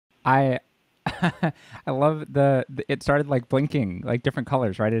I I love it started like blinking like different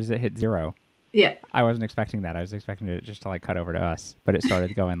colors right as it hit zero. Yeah, I wasn't expecting that. I was expecting it just to like cut over to us, but it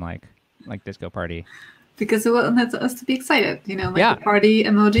started going like disco party. because it wanted us to be excited, like the Yeah, party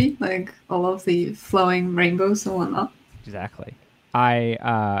emoji, like all of the flowing rainbows and whatnot. exactly.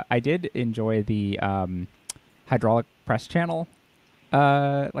 I did enjoy the hydraulic press channel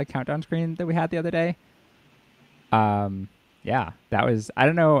like countdown screen that we had the other day. Um, yeah, that was I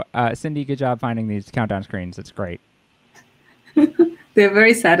don't know. Cindy, good job finding these countdown screens. It's great. They're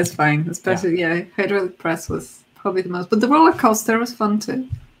very satisfying, Yeah, especially, yeah, hydraulic press was probably the most. But the roller coaster was fun too.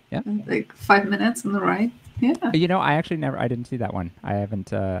 yeah. Like 5 minutes on the ride. Yeah. You know, I didn't see that one. I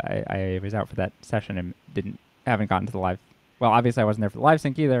haven't. I was out for that session and haven't gotten to the live. Well, obviously I wasn't there for the live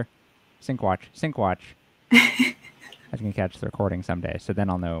sync either. Syncwatch. I was gonna catch the recording someday, so then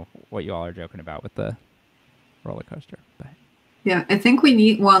I'll know what you all are joking about with the roller coaster. But Yeah, I think we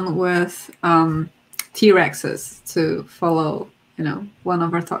need one with T-Rexes to follow, one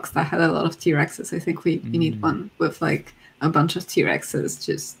of our talks that had a lot of T-Rexes. I think we need one with like a bunch of T-Rexes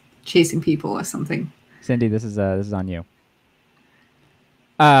just chasing people or something. Cindy, this is on you.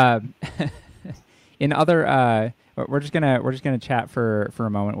 Uh, in other, we're just gonna chat for a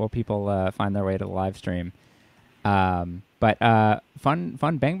moment while people find their way to the live stream. But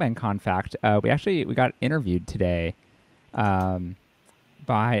fun Bang Bang Con fact. We got interviewed today, um,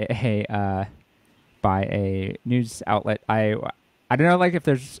 by a news outlet. I don't know like if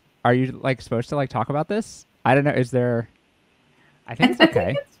there's are you like supposed to like talk about this? I don't know. Is there? I think it's I think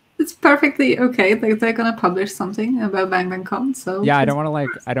okay. it's perfectly okay. Like they're gonna publish something about Bang Bang Con, so Yeah, it's I don't want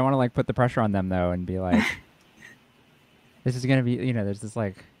to like put the pressure on them though and be like, this is gonna be there's this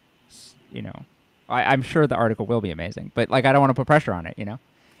like, you know, I'm sure the article will be amazing, but like I don't want to put pressure on it.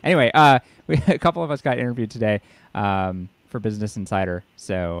 Anyway, a couple of us got interviewed today for Business Insider,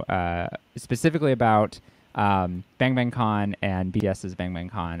 so specifically about Bang Bang Con and BTS's Bang Bang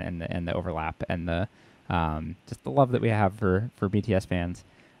Con and the overlap and the just the love that we have for BTS fans,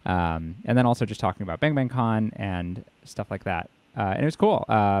 and then also just talking about Bang Bang Con and stuff like that. And it was cool.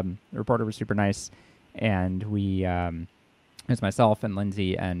 The reporter was super nice, and it was myself and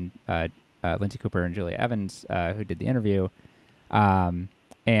Lindsay and Lindsay Cooper and Julia Evans who did the interview. But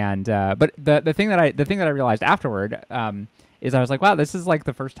the thing that I realized afterward is I was like, wow, this is like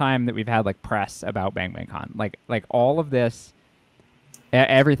the first time that we've had like press about Bang Bang Con. Like all of this,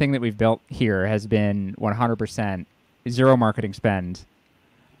 everything that we've built here has been 100% zero marketing spend.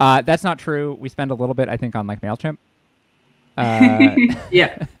 That's not true. We spend a little bit, I think, on like Mailchimp.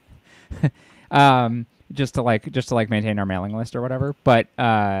 yeah. Just to like maintain our mailing list or whatever. But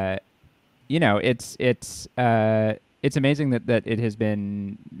it's amazing that it has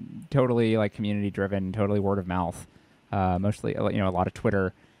been totally like community driven, totally word of mouth, mostly a lot of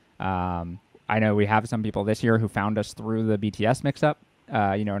Twitter. I know we have some people this year who found us through the BTS mix-up,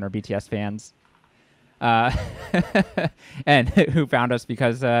 and are BTS fans, and who found us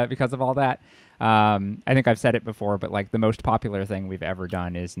because of all that. I think I've said it before, but like the most popular thing we've ever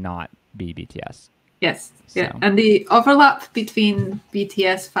done is not be BTS. Yes. So. Yeah. And the overlap between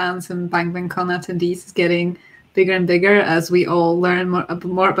BTS fans and Bang Bang Con attendees is getting bigger and bigger as we all learn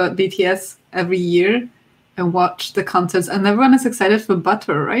more about BTS every year and watch the contests. And everyone is excited for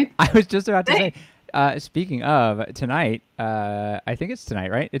Butter, right? I was just about to say, speaking of tonight, I think it's tonight,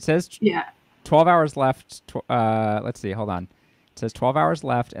 right? It says 12 hours left. Let's see. Hold on. It says 12 hours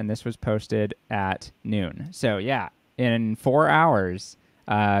left, and this was posted at noon. So, yeah, in 4 hours,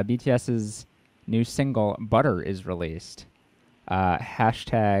 BTS's new single, Butter, is released.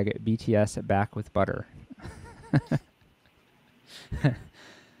 Hashtag BTS back with Butter.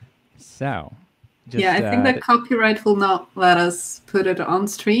 So, I think that copyright will not let us put it on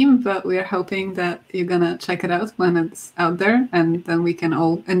stream, but we are hoping that you're gonna check it out when it's out there, and then we can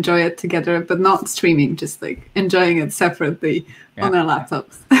all enjoy it together, but not streaming, just like enjoying it separately on our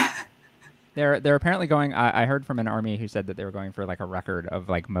laptops. They're apparently going. I heard from an army who said that they were going for like a record of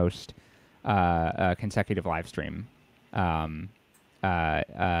like most consecutive live stream. So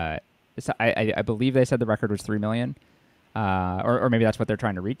I believe they said the record was 3 million. Or maybe that's what they're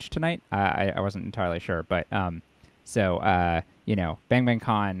trying to reach tonight. I wasn't entirely sure, but Bang Bang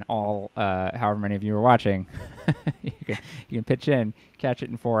Con, all however many of you are watching, you can pitch in, catch it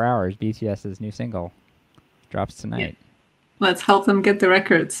in 4 hours. BTS's new single drops tonight. Yeah. Let's help them get the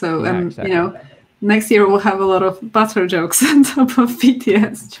record. So, exactly. Next year we'll have a lot of Butter jokes on top of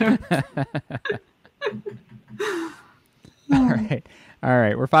BTS jokes. All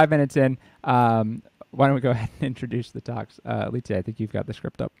right. We're 5 minutes in. Why don't we go ahead and introduce the talks? Alicia, I think you've got the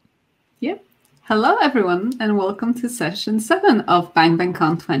script up. Yep. Hello, everyone, and welcome to session 7 of Bang Bang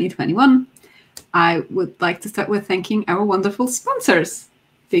Con 2021. I would like to start with thanking our wonderful sponsors,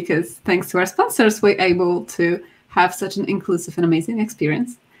 because thanks to our sponsors, we're able to have such an inclusive and amazing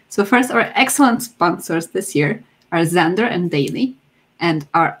experience. So first, our excellent sponsors this year are Xander and Daily, and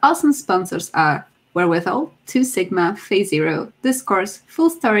our awesome sponsors are Wherewithal, 2 Sigma, Phase Zero, Discourse, Full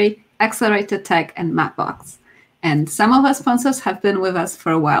Story, Accelerated Tech, and Mapbox. And some of our sponsors have been with us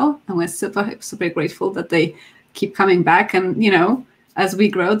for a while, and we're super, super grateful that they keep coming back. And, you know, as we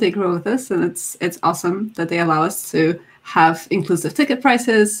grow, they grow with us. And it's awesome that they allow us to have inclusive ticket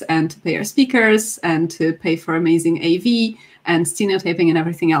prices and to pay our speakers and to pay for amazing AV and stenotaping and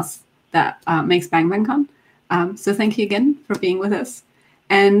everything else that makes Bang Bang Con. So thank you again for being with us.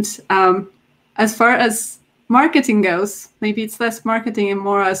 And as far as marketing goes, maybe it's less marketing and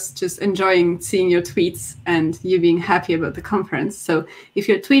more us just enjoying seeing your tweets and you being happy about the conference. So if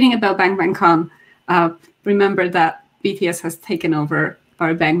you're tweeting about Bang Bang Con, remember that BTS has taken over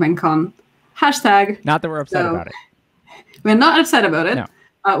our Bang Bang Con hashtag. Not that we're upset about it. We're not upset about it.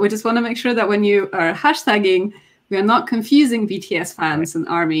 No. We just want to make sure that when you are hashtagging, we are not confusing BTS fans and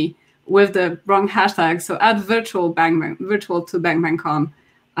ARMY with the wrong hashtag. So add virtual to Bang Bang Con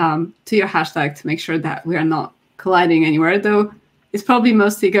to your hashtag to make sure that we are not colliding anywhere, though it's probably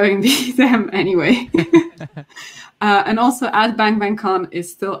mostly going to be them anyway. And also at Bang Bang Con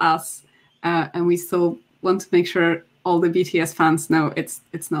is still us, and we still want to make sure all the BTS fans know it's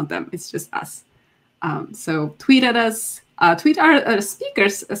not them, it's just us. So tweet at us, tweet our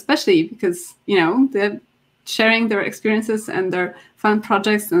speakers, especially because, you know, they're sharing their experiences and their fun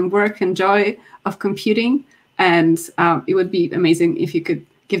projects and work and joy of computing. And it would be amazing if you could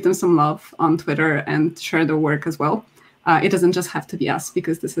give them some love on Twitter and share their work as well. It doesn't just have to be us,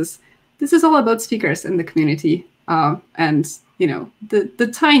 because this is all about speakers in the community. And, you know, the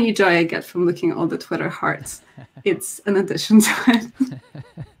tiny joy I get from looking at all the Twitter hearts, it's an addition to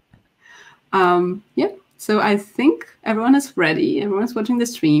it. Yeah, so I think everyone is ready. Everyone's watching the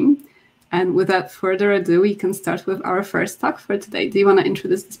stream. And without further ado, we can start with our first talk for today. Do you want to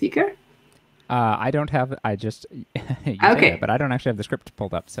introduce the speaker? I don't have, I just, okay. But I don't actually have the script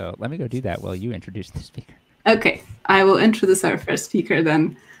pulled up. So let me go do that while you introduce the speaker. Okay, I will introduce our first speaker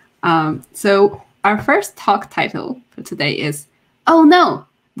then. So our first talk title for today is, "Oh no,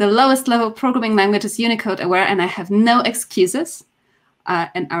 the lowest level programming language is Unicode aware and I have no excuses."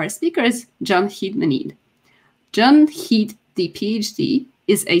 And our speaker is John Heed-Meneed. John Heed, the PhD,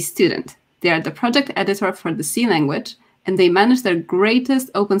 is a student. They are the project editor for the C language, and they manage their greatest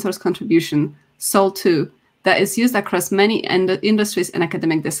open source contribution, Sol 2, that is used across many industries and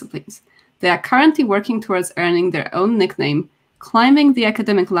academic disciplines. They are currently working towards earning their own nickname, climbing the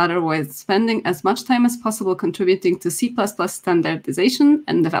academic ladder while spending as much time as possible contributing to C++ standardization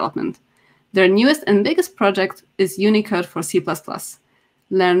and development. Their newest and biggest project is Unicode for C++.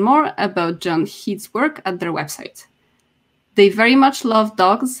 Learn more about John Heed's work at their website. They very much love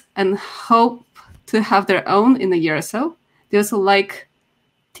dogs and hope to have their own in a year or so. They also like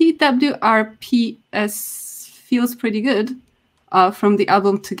TWRPS Feels Pretty Good from the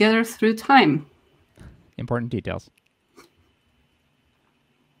album Together Through Time. Important details.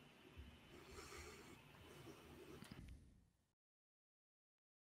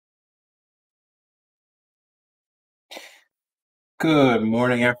 Good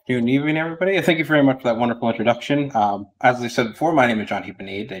morning, afternoon, evening, everybody. Thank you very much for that wonderful introduction. As I said before, my name is John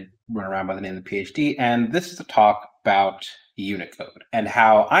Heed-Meneed. I run around by the name of the PhD, and this is a talk about Unicode and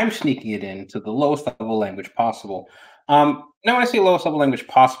how I'm sneaking it into the lowest level language possible. Now, when I say lowest level language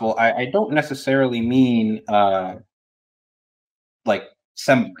possible, I don't necessarily mean like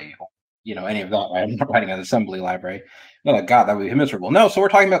assembly, you know, any of that. Right? I'm not writing an assembly library. Oh God, that would be miserable. No, so we're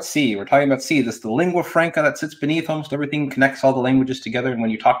talking about C. We're talking about C. This is the lingua franca that sits beneath almost everything, connects all the languages together. And when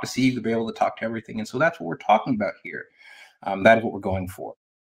you talk to C, you'll be able to talk to everything. And so that's what we're talking about here. That is what we're going for.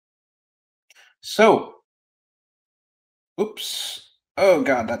 So, oops. Oh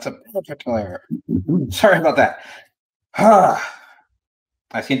God, that's a technical error. Sorry about that.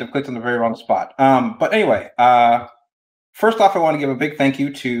 I seem to have clicked on the very wrong spot. But anyway, first off, I want to give a big thank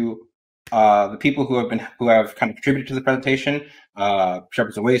you to the people who have kind of contributed to the presentation: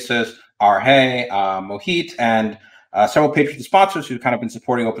 Shepherd's Oasis, R. Mohit, and several patrons and sponsors who've kind of been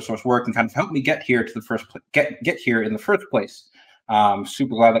supporting open source work and kind of helped me get here to the get here in the first place.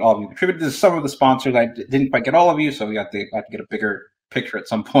 Super glad that all of you contributed. This is some of the sponsors. I didn't quite get all of you, so we have to get a bigger picture at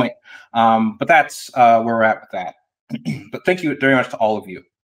some point. But that's where we're at with that. But thank you very much to all of you.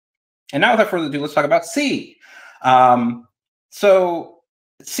 And now, without further ado, let's talk about C. So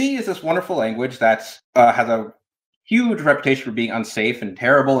C is this wonderful language that has a huge reputation for being unsafe and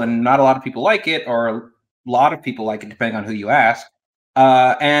terrible, and not a lot of people like it, or a lot of people like it, depending on who you ask.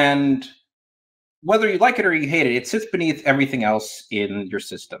 And whether you like it or you hate it, it sits beneath everything else in your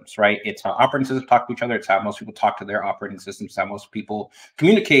systems, right? It's how operating systems talk to each other. It's how most people talk to their operating systems. It's how most people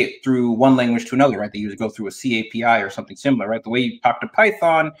communicate through one language to another, right? They usually go through a C API or something similar, right? The way you talk to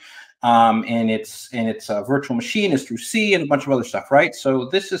Python and its virtual machine is through C and a bunch of other stuff, right? So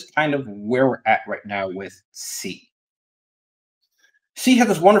this is kind of where we're at right now with C. C has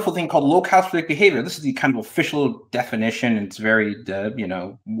this wonderful thing called locale-specific behavior. This is the kind of official definition, and it's very,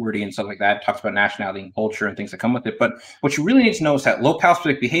 wordy and stuff like that. It talks about nationality and culture and things that come with it. But what you really need to know is that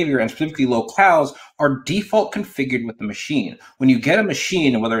locale-specific behavior, and specifically locales, are default configured with the machine. When you get a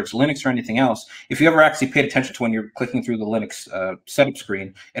machine, and whether it's Linux or anything else, if you ever actually paid attention to when you're clicking through the Linux setup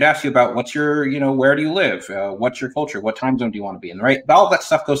screen, it asks you about what's your, where do you live? What's your culture? What time zone do you want to be in, right? All that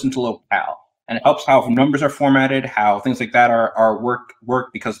stuff goes into locale. And it helps how numbers are formatted, how things like that are work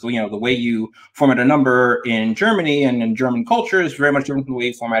because the way you format a number in Germany and in German culture is very much different from the way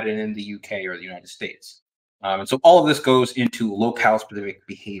you format it in the UK or the United States. And so all of this goes into locale-specific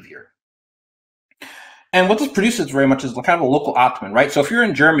behavior. And what this produces very much is kind of a local optimum, right? So if you're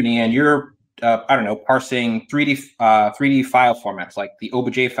in Germany and you're parsing 3D file formats like the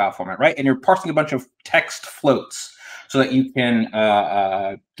OBJ file format, right? And you're parsing a bunch of text floats, so that you can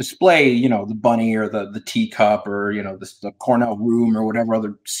display, the bunny or the teacup or the Cornell room or whatever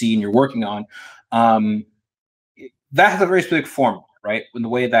other scene you're working on. That has a very specific format, right? In the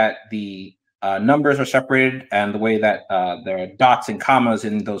way that the numbers are separated and the way that the dots and commas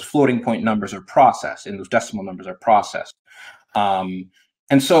in those floating point numbers are processed, and those decimal numbers are processed. And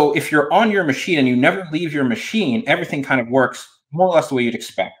so if you're on your machine and you never leave your machine, everything kind of works more or less the way you'd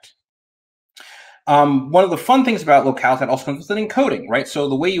expect. One of the fun things about locales that also comes with encoding, right? So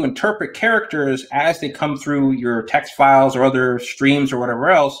the way you interpret characters as they come through your text files or other streams or whatever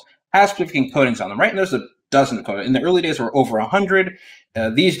else has specific encodings on them, right? And there's a dozen encodings. In the early days, there were over 100.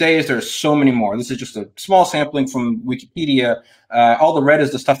 These days, there's so many more. This is just a small sampling from Wikipedia. All the red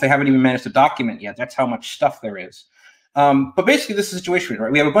is the stuff they haven't even managed to document yet. That's how much stuff there is. But basically, this is a situation,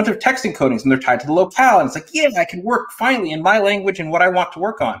 right? We have a bunch of text encodings, and they're tied to the locale. And it's like, yeah, I can work finally in my language and what I want to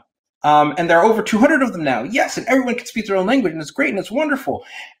work on. And there are over 200 of them now. Yes, and everyone can speak their own language, and it's great, and it's wonderful.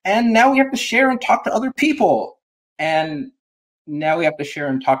 And now we have to share and talk to other people. And now we have to share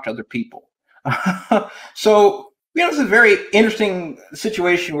and talk to other people. So, this is a very interesting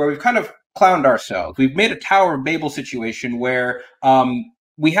situation where we've kind of clowned ourselves. We've made a Tower of Babel situation where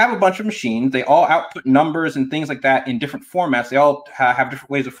we have a bunch of machines. They all output numbers and things like that in different formats. They all have different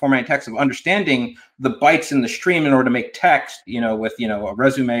ways of formatting text, of understanding the bytes in the stream in order to make text, with, a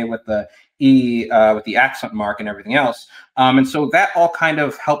resume with the E, with the accent mark and everything else. And so that all kind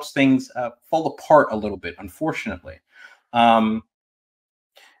of helps things fall apart a little bit, unfortunately. And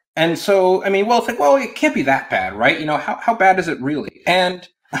so, it's like, well, it can't be that bad, right? How bad is it really? And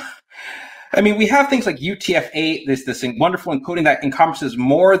we have things like UTF-8, this wonderful encoding that encompasses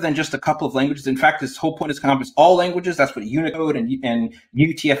more than just a couple of languages. In fact, this whole point is to encompass all languages. That's what Unicode and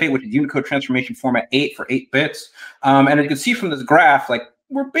UTF-8, which is Unicode Transformation Format 8 for 8 bits. And as you can see from this graph, like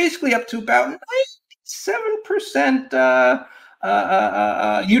we're basically up to about 97%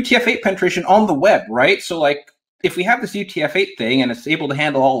 UTF-8 penetration on the web, right? So like if we have this UTF-8 thing and it's able to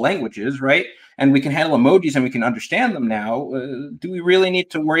handle all languages, right? And we can handle emojis and we can understand them now. Do we really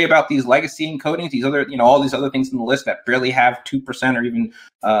need to worry about these legacy encodings, these other, all these other things in the list that barely have 2% or even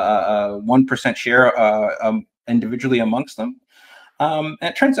 1% share individually amongst them? And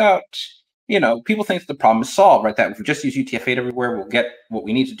it turns out, people think that the problem is solved, right? That if we just use UTF-8 everywhere, we'll get what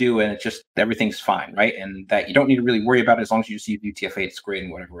we need to do, and it's just everything's fine, right? And that you don't need to really worry about it as long as you just use UTF-8, it's great,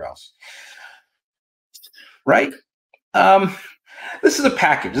 and whatever else, right? This is a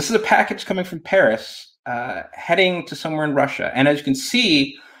package. This is a package coming from Paris, heading to somewhere in Russia. And as you can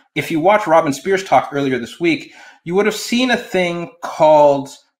see, if you watched Robin Spears' talk earlier this week, you would have seen a thing called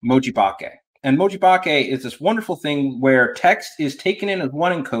Mojibake. And Mojibake is this wonderful thing where text is taken in as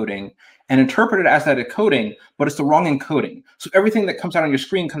one encoding and interpreted as that encoding, but it's the wrong encoding. So everything that comes out on your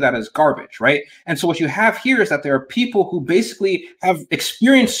screen comes out as garbage, right? And so what you have here is that there are people who basically have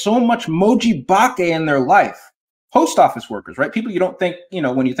experienced so much Mojibake in their life. Post office workers, right? People you don't think,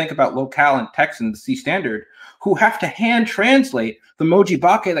 when you think about locale and text and the C standard, who have to hand translate the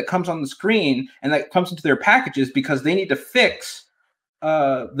Mojibake that comes on the screen and that comes into their packages because they need to fix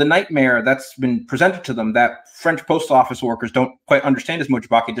the nightmare that's been presented to them that French post office workers don't quite understand as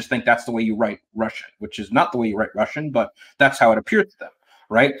Mojibake, just think that's the way you write Russian, which is not the way you write Russian, but that's how it appears to them,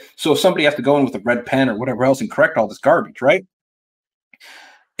 right? So if somebody has to go in with a red pen or whatever else and correct all this garbage, right?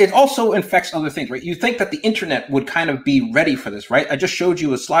 it also infects other things, right? You think that the internet would kind of be ready for this, right? I just showed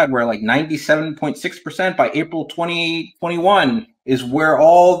you a slide where like 97.6% by April 2021 is where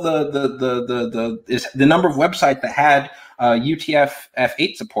all the number of websites that had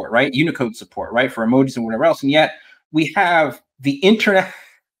UTF-8 support, right? Unicode support, right? For emojis and whatever else. And yet we have the internet,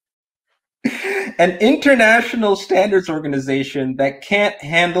 an international standards organization that can't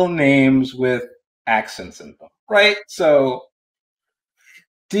handle names with accents in them, right? So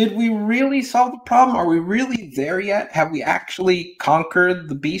did we really solve the problem? Are we really there yet? Have we actually conquered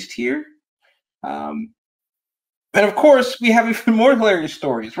the beast here? And of course, we have even more hilarious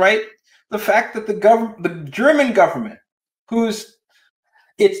stories, right? The fact that the German government, who's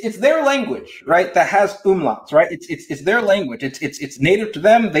it's their language, right? That has umlauts, right? It's their language. It's native to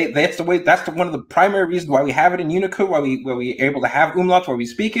them. That's the way. That's one of the primary reasons why we have it in Unicode. Why we are able to have umlauts, why we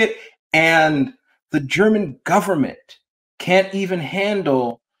speak it. And the German government can't even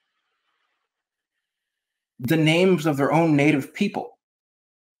handle the names of their own native people,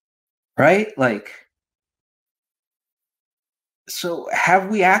 right? Like, so have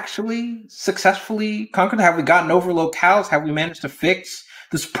we actually successfully conquered? Have we gotten over locales? Have we managed to fix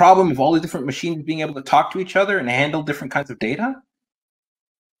this problem of all the different machines being able to talk to each other and handle different kinds of data?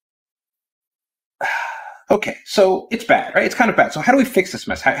 Okay, so it's bad, right? It's kind of bad. So how do we fix this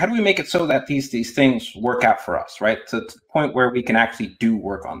mess? How do we make it so that these things work out for us, right? To the point where we can actually do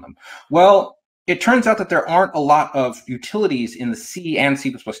work on them? Well, it turns out that there aren't a lot of utilities in the C and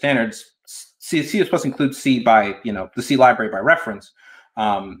C++ standards. C++ includes C by, the C library by reference.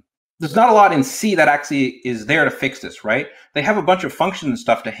 There's not a lot in C that actually is there to fix this, right? They have a bunch of functions and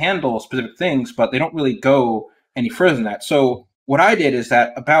stuff to handle specific things, but they don't really go any further than that. So what I did is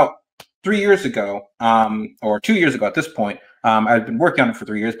that about 3 years ago, or 2 years ago at this point, I've been working on it for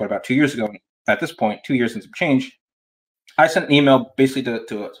 3 years, but about 2 years ago at this point, 2 years and some change, I sent an email basically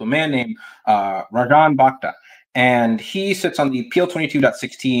to a man named Rajan Bhakta, and he sits on the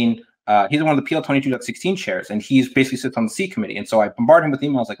PL22.16. He's one of the PL22.16 chairs, and he's basically sits on the C committee. And so I bombard him with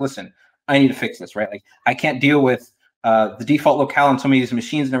emails like, listen, I need to fix this, right? Like, I can't deal with the default locale on some of these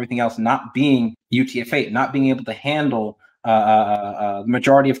machines and everything else not being UTF-8, not being able to handle the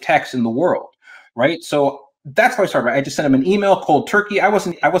majority of text in the world, right? So that's how I started. Right? I just sent him an email cold turkey. I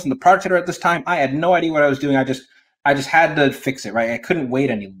wasn't the project editor at this time. I had no idea what I was doing. I just had to fix it, right? I couldn't wait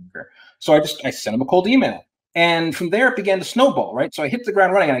any longer. So I sent him a cold email. And from there, it began to snowball, right? So I hit the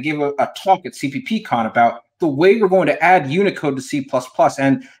ground running, and I gave a talk at CPPCon about the way we're going to add Unicode to C++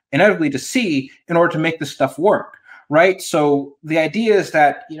 and inevitably to C in order to make this stuff work, right? So the idea is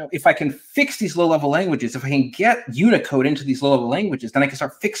that, if I can fix these low-level languages, if I can get Unicode into these low-level languages, then I can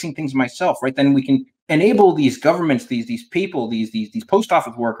start fixing things myself, right? Then we can enable these governments, these people, these post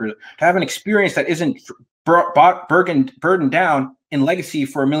office workers to have an experience that isn't burdened down in legacy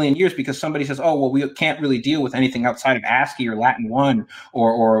for a million years because somebody says, oh, well, we can't really deal with anything outside of ASCII or Latin 1,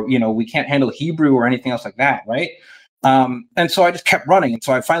 or we can't handle Hebrew or anything else like that, right? And so I just kept running. And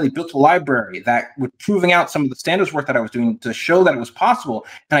so I finally built a library that was proving out some of the standards work that I was doing to show that it was possible.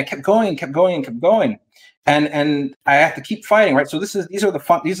 And I kept going and kept going and kept going. And I have to keep fighting, right? So this is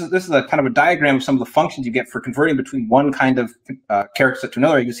a kind of a diagram of some of the functions you get for converting between one kind of character set to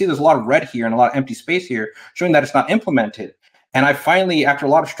another. You can see there's a lot of red here and a lot of empty space here, showing that it's not implemented. And I finally, after a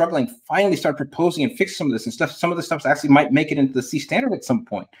lot of struggling, finally started proposing and fixing some of this and stuff. Some of the stuff actually might make it into the C standard at some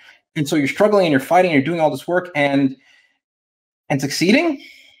point. And so you're struggling and you're fighting and you're doing all this work and succeeding.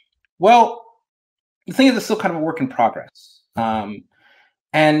 Well, the thing is, it's still kind of a work in progress.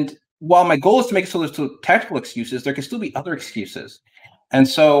 And while my goal is to make it so there's still technical excuses, there can still be other excuses. And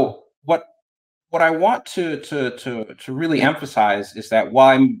so what I want to really emphasize is that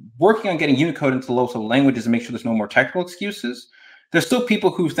while I'm working on getting Unicode into low-level languages and make sure there's no more technical excuses, there's still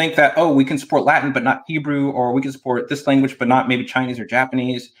people who think that, oh, we can support Latin but not Hebrew, or we can support this language but not maybe Chinese or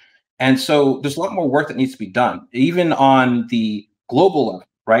Japanese. And so there's a lot more work that needs to be done, even on the global level,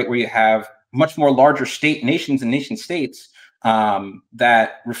 right, where you have much more larger nations and nation states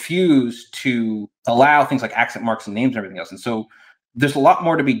that refuse to allow things like accent marks and names and everything else. And so there's a lot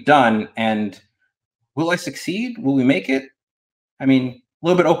more to be done. And will I succeed? Will we make it? I mean, a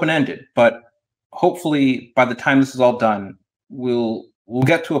little bit open-ended, but hopefully by the time this is all done, we'll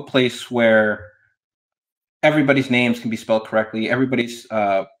get to a place where everybody's names can be spelled correctly, everybody's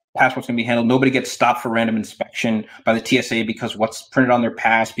passports can be handled, nobody gets stopped for random inspection by the TSA because what's printed on their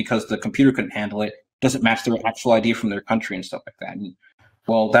pass because the computer couldn't handle it doesn't match their actual ID from their country and stuff like that. And,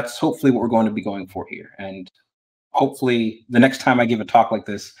 well, that's hopefully what we're going to be going for here. And hopefully the next time I give a talk like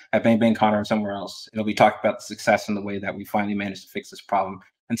this at Bang Bang Con or somewhere else, it'll be talking about the success and the way that we finally managed to fix this problem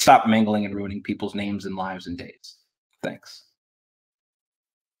and stop mangling and ruining people's names and lives and days. Thanks.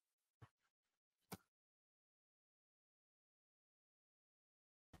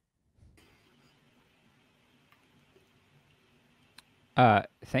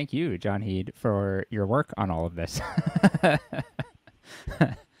 Thank you, John Heed, for your work on all of this.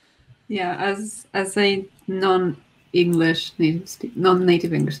 Yeah, as a non-native English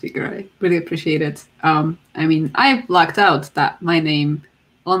speaker, I really appreciate it. I mean, I blacked out that my name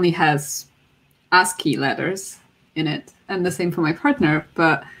only has ASCII letters in it, and the same for my partner.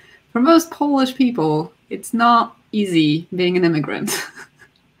 But for most Polish people, it's not easy being an immigrant.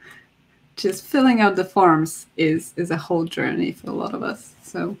 Just filling out the forms is a whole journey for a lot of us.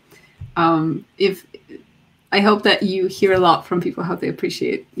 So, if I hope that you hear a lot from people how they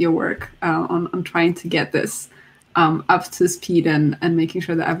appreciate your work on trying to get this up to speed and making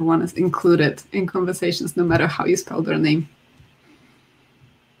sure that everyone is included in conversations, no matter how you spell their name.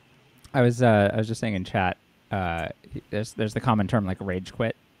 I was just saying in chat, there's the common term like rage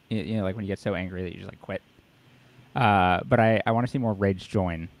quit. You know, like when you get so angry that you just like quit. But I want to see more rage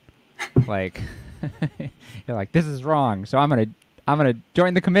join. Like you're like, this is wrong, so I'm gonna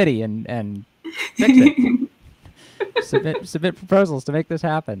join the committee and fix it. submit proposals to make this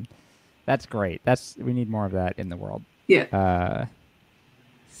happen. That's great. We need more of that in the world. Yeah.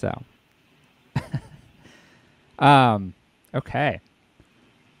 So. Okay.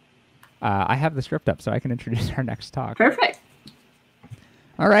 I have the script up, so I can introduce our next talk. Perfect.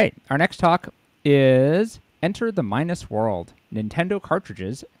 All right. Our next talk is Enter the Minus World. Nintendo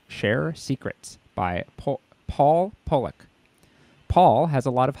Cartridges Share Secrets by Paul Pollock. Paul has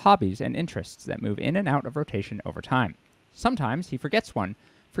a lot of hobbies and interests that move in and out of rotation over time. Sometimes he forgets one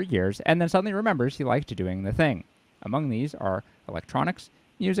for years and then suddenly remembers he liked doing the thing. Among these are electronics,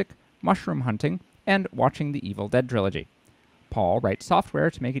 music, mushroom hunting, and watching the Evil Dead trilogy. Paul writes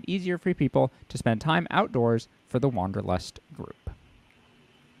software to make it easier for people to spend time outdoors for the Wanderlust group.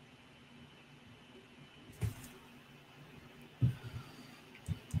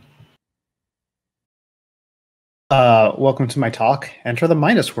 Welcome to my talk, Enter the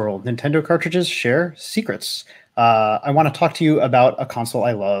Minus World. Nintendo Cartridges Share Secrets. I want to talk to you about a console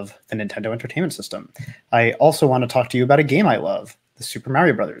I love, the Nintendo Entertainment System. I also want to talk to you about a game I love, the Super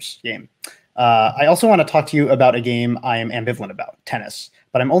Mario Brothers game. I also want to talk to you about a game I am ambivalent about, tennis.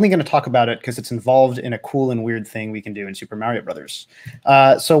 But I'm only going to talk about it because it's involved in a cool and weird thing we can do in Super Mario Brothers.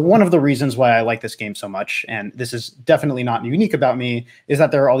 So one of the reasons why I like this game so much, and this is definitely not unique about me, is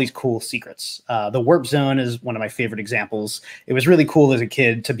that there are all these cool secrets. The Warp Zone is one of my favorite examples. It was really cool as a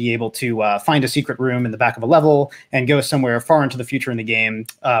kid to be able to find a secret room in the back of a level and go somewhere far into the future in the game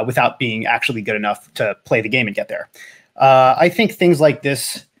without being actually good enough to play the game and get there. I think things like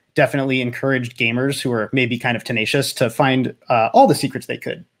this definitely encouraged gamers who are maybe kind of tenacious to find all the secrets they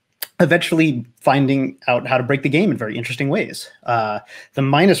could, eventually finding out how to break the game in very interesting ways. The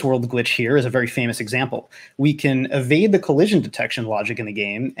minus world glitch here is a very famous example. We can evade the collision detection logic in the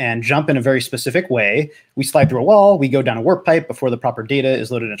game and jump in a very specific way. We slide through a wall, we go down a warp pipe before the proper data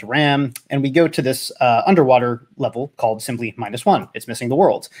is loaded into RAM, and we go to this underwater level called simply -1. It's missing the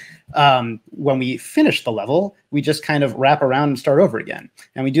world. When we finish the level, we just kind of wrap around and start over again.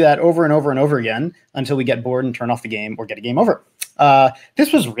 And we do that over and over and over again until we get bored and turn off the game or get a game over.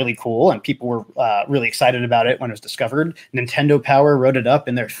 This was really cool, and people were really excited about it when it was discovered. Nintendo Power wrote it up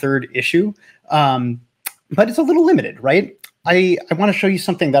in their 3rd issue, but it's a little limited, right? I want to show you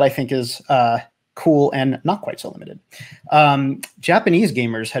something that I think is cool and not quite so limited. Japanese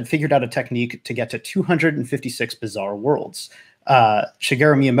gamers had figured out a technique to get to 256 bizarre worlds.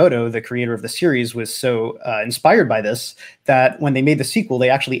 Shigeru Miyamoto, the creator of the series, was so inspired by this that when they made the sequel, they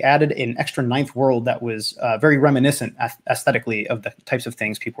actually added an extra 9th world that was very reminiscent aesthetically of the types of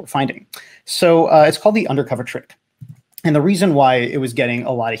things people were finding. So it's called the undercover trick. And the reason why it was getting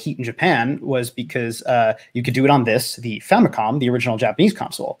a lot of heat in Japan was because you could do it on this, the Famicom, the original Japanese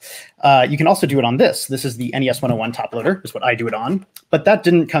console. You can also do it on this. This is the NES 101 top loader, is what I do it on. But that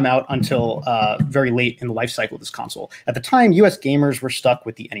didn't come out until very late in the life cycle of this console. At the time, US gamers were stuck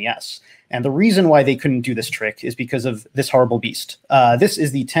with the NES. And the reason why they couldn't do this trick is because of this horrible beast. This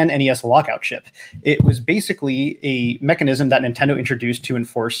is the 10 NES lockout chip. It was basically a mechanism that Nintendo introduced to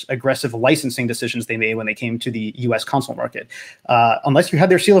enforce aggressive licensing decisions they made when they came to the US console market. Unless you had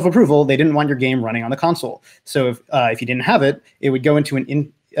their seal of approval, they didn't want your game running on the console. So if you didn't have it, it would go into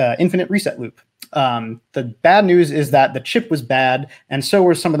an infinite reset loop. The bad news is that the chip was bad, and so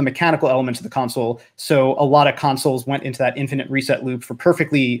were some of the mechanical elements of the console. So a lot of consoles went into that infinite reset loop for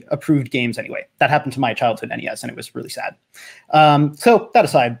perfectly approved games anyway. That happened to my childhood NES, and it was really sad. So that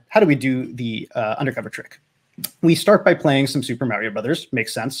aside, how do we do the undercover trick? We start by playing some Super Mario Brothers.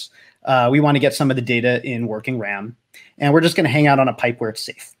 Makes sense. We want to get some of the data in working RAM, and we're just going to hang out on a pipe where it's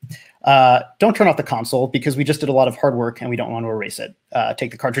safe. Don't turn off the console because we just did a lot of hard work and we don't want to erase it.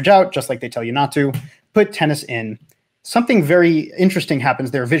 Take the cartridge out just like they tell you not to. Put tennis in. Something very interesting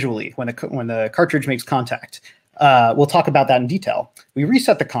happens there visually when the cartridge makes contact. We'll talk about that in detail. We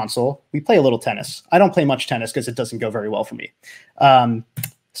reset the console. We play a little tennis. I don't play much tennis because it doesn't go very well for me.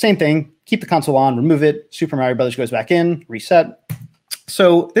 Same thing. Keep the console on, remove it. Super Mario Brothers goes back in, reset.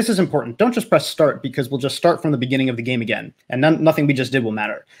 So this is important. Don't just press start because we'll just start from the beginning of the game again, and nothing we just did will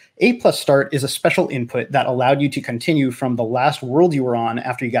matter. A plus start is a special input that allowed you to continue from the last world you were on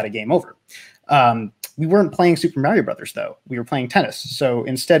after you got a game over. We weren't playing Super Mario Brothers, though. We were playing tennis. So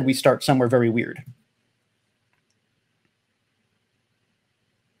instead, we start somewhere very weird.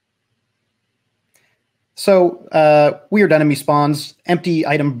 So weird enemy spawns, empty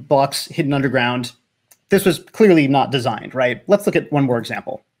item blocks hidden underground. This was clearly not designed, right? Let's look at one more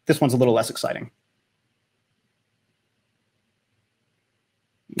example. This one's a little less exciting.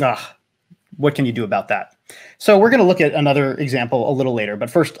 What can you do about that? So we're going to look at another example a little later, but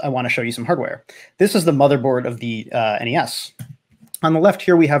first I want to show you some hardware. This is the motherboard of the NES. On the left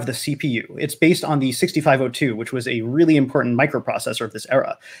here, we have the CPU. It's based on the 6502, which was a really important microprocessor of this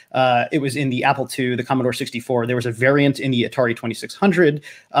era. It was in the Apple II, the Commodore 64. There was a variant in the Atari 2600.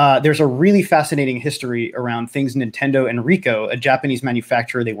 There's a really fascinating history around things Nintendo and Ricoh, a Japanese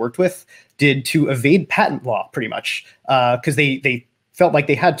manufacturer they worked with, did to evade patent law, pretty much, because they felt like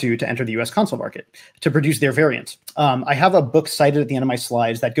they had to enter the US console market to produce their variant. I have a book cited at the end of my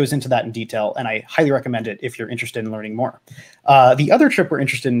slides that goes into that in detail, and I highly recommend it if you're interested in learning more. The other chip we're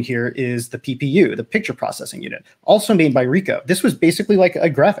interested in here is the PPU, the picture processing unit, also made by Ricoh. This was basically like a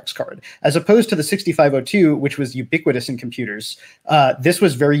graphics card, as opposed to the 6502, which was ubiquitous in computers. This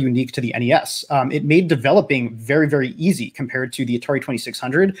was very unique to the NES. It made developing very, very easy compared to the Atari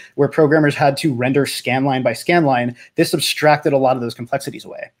 2600, where programmers had to render scan line by scan line. This abstracted a lot of those complexities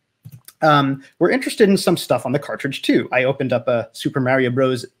away. We're interested in some stuff on the cartridge too. I opened up a Super Mario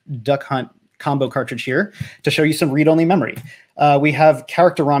Bros. Duck Hunt combo cartridge here to show you some read-only memory. We have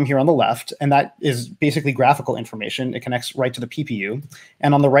character ROM here on the left, and that is basically graphical information. It connects right to the PPU.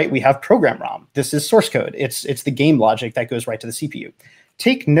 And on the right, we have program ROM. This is source code. It's the game logic that goes right to the CPU.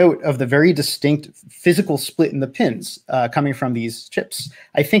 Take note of the very distinct physical split in the pins coming from these chips.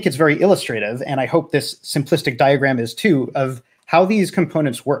 I think it's very illustrative, and I hope this simplistic diagram is too, of how these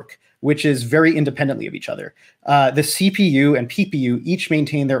components work, which is very independently of each other. The CPU and PPU each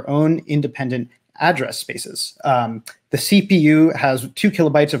maintain their own independent address spaces. The CPU has 2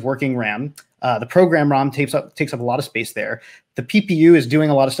 kilobytes of working RAM. The program ROM takes up a lot of space there. The PPU is doing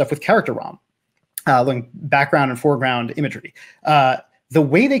a lot of stuff with character ROM, like background and foreground imagery. The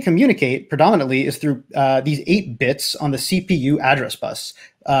way they communicate predominantly is through these 8 bits on the CPU address bus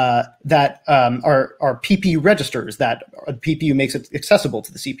that are PPU registers that the PPU makes it accessible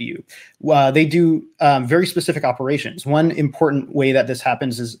to the CPU. They do very specific operations. One important way that this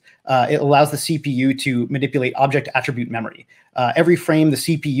happens is it allows the CPU to manipulate object attribute memory. Every frame, the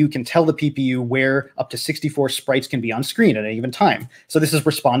CPU can tell the PPU where up to 64 sprites can be on screen at any given time. So this is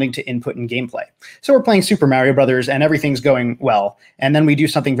responding to input and gameplay. So we're playing Super Mario Brothers and everything's going well. And then we do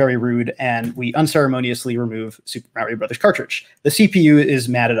something very rude and we unceremoniously remove Super Mario Brothers cartridge. The CPU is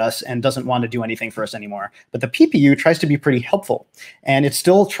mad at us and doesn't want to do anything for us anymore. But the PPU tries to be pretty helpful, and it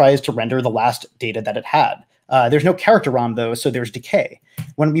still tries to render the last data that it had. There's no character ROM though, so there's decay.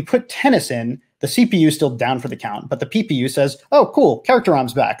 When we put tennis in, the CPU is still down for the count, but the PPU says, oh, cool, character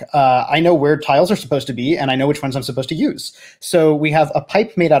ROM's back. I know where tiles are supposed to be, and I know which ones I'm supposed to use. So we have a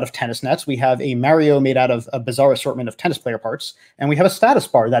pipe made out of tennis nets. We have a Mario made out of a bizarre assortment of tennis player parts, and we have a status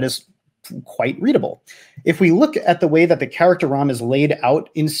bar that is quite readable. If we look at the way that the character ROM is laid out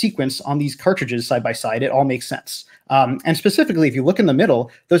in sequence on these cartridges side by side, it all makes sense. And specifically, if you look in the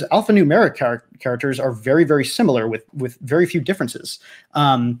middle, those alphanumeric characters are very, very similar with very few differences.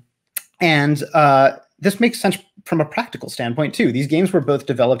 This makes sense from a practical standpoint, too. These games were both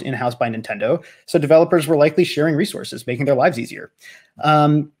developed in-house by Nintendo, so developers were likely sharing resources, making their lives easier.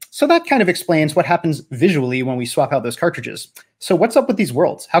 So that kind of explains what happens visually when we swap out those cartridges. So what's up with these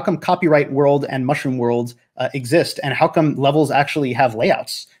worlds? How come Copyright World and Mushroom World exist, and how come levels actually have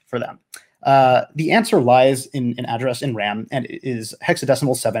layouts for them? The answer lies in an address in RAM, and it is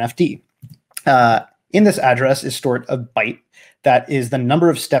hexadecimal 7FD. In this address is stored a byte that is the number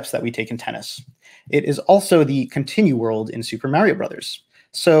of steps that we take in tennis. It is also the continue world in Super Mario Brothers.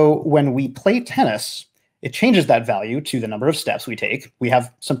 So when we play tennis, it changes that value to the number of steps we take. We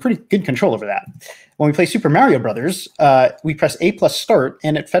have some pretty good control over that. When we play Super Mario Brothers, we press A plus start,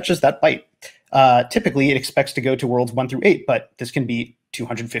 and it fetches that byte. Typically, it expects to go to worlds 1 through 8, but this can be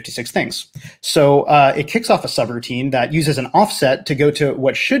 256 things. So it kicks off a subroutine that uses an offset to go to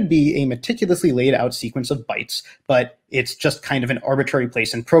what should be a meticulously laid out sequence of bytes, but it's just kind of an arbitrary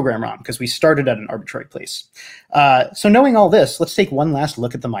place in program ROM because we started at an arbitrary place. So knowing all this, let's take one last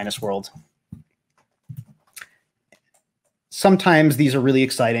look at the minus world. Sometimes these are really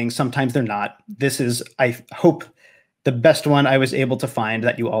exciting, sometimes they're not. This is, I hope, the best one I was able to find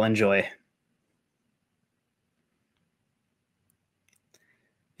that you all enjoy.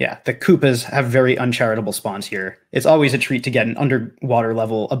 Yeah, the Koopas have very uncharitable spawns here. It's always a treat to get an underwater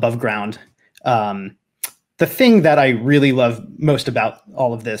level above ground. The thing that I really love most about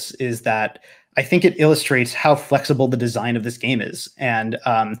all of this is that I think it illustrates how flexible the design of this game is. And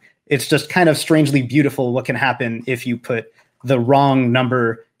it's just kind of strangely beautiful what can happen if you put the wrong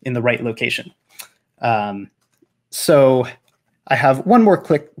number in the right location. So I have one more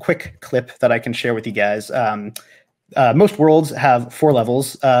quick clip that I can share with you guys. Most worlds have 4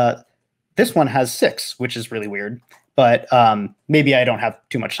 levels. This one has 6, which is really weird, but maybe I don't have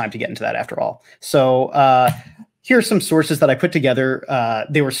too much time to get into that after all. So here are some sources that I put together.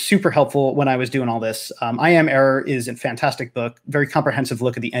 They were super helpful when I was doing all this. I Am Error is a fantastic book, very comprehensive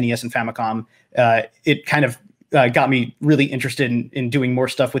look at the NES and Famicom. It kind of got me really interested in doing more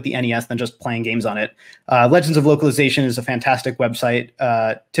stuff with the NES than just playing games on it. Legends of Localization is a fantastic website,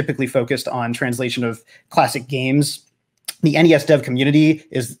 typically focused on translation of classic games. The NES dev community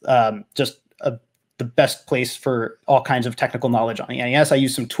is just the best place for all kinds of technical knowledge on the NES. I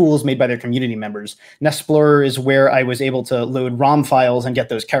use some tools made by their community members. Nesplorer is where I was able to load ROM files and get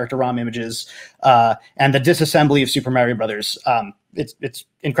those character ROM images. And the disassembly of Super Mario Brothers. It's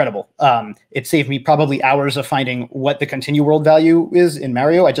incredible. It saved me probably hours of finding what the continue world value is in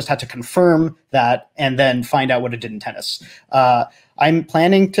Mario. I just had to confirm that and then find out what it did in tennis. I'm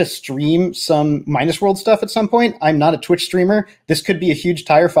planning to stream some Minus World stuff at some point. I'm not a Twitch streamer. This could be a huge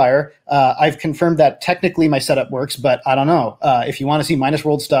tire fire. I've confirmed that technically my setup works, but I don't know. If you want to see Minus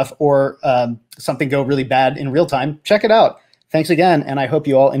World stuff or something go really bad in real time, check it out. Thanks again, and I hope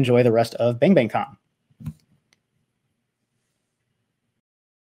you all enjoy the rest of Bang Bang Con.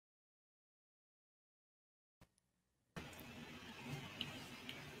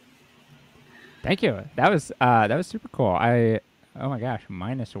 Thank you. That was super cool. Oh my gosh,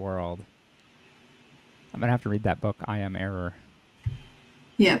 Minus World. I'm gonna have to read that book. I Am Error.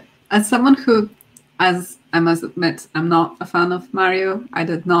 Yeah, as someone who, as I must admit, I'm not a fan of Mario. I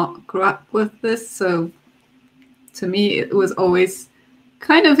did not grow up with this, so to me it was always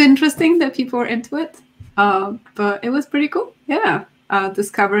kind of interesting that people were into it. But it was pretty cool. Yeah,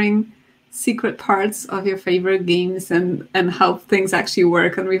 discovering secret parts of your favorite games and how things actually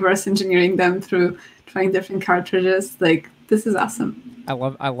work and reverse engineering them through trying different cartridges. Like, this is awesome. I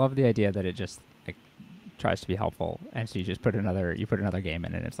love the idea that it just like tries to be helpful, and so you put another game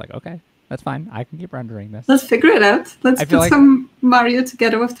in, and it's like, okay, that's fine. I can keep rendering this. Let's figure it out. Let's put some Mario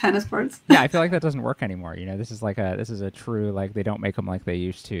together with tennis boards. Yeah, I feel like that doesn't work anymore. You know, this is a true, like, they don't make them like they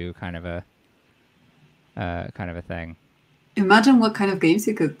used to kind of a thing. Imagine what kind of games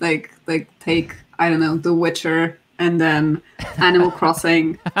you could like take, I don't know, The Witcher and then Animal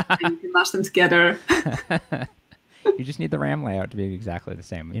Crossing, and you can mash them together. You just need the RAM layout to be exactly the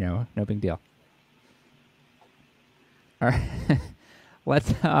same. You know, no big deal. All right,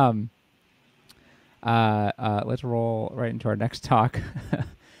 let's roll right into our next talk.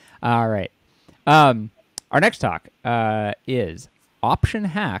 All right, our next talk is Option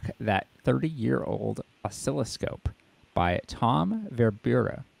Hack That 30-Year-Old Oscilloscope by Tom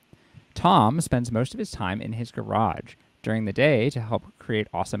Verbura. Tom spends most of his time in his garage during the day to help create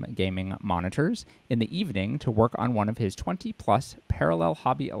awesome gaming monitors, in the evening to work on one of his 20-plus parallel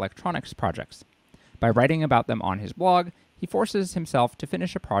hobby electronics projects. By writing about them on his blog, he forces himself to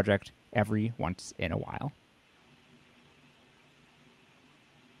finish a project every once in a while.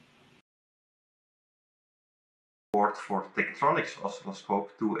 Port for Tektronix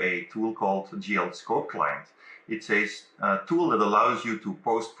oscilloscope to a tool called GL Scope Client. It's a tool that allows you to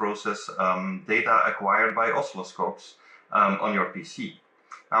post-process data acquired by oscilloscopes on your PC.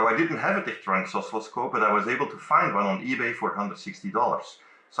 Now, I didn't have a Tektronix oscilloscope, but I was able to find one on eBay for $160.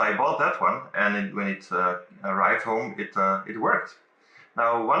 So I bought that one, and when it arrived home, it worked.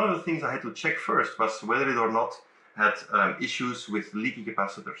 Now, one of the things I had to check first was whether it or not had issues with leaky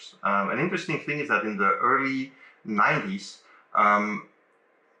capacitors. An interesting thing is that in the early 90s,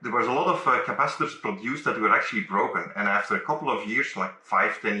 there was a lot of capacitors produced that were actually broken, and after a couple of years, like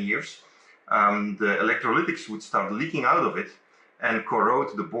 5-10 years, the electrolytics would start leaking out of it and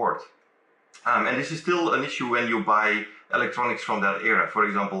corrode the board. And this is still an issue when you buy electronics from that era. For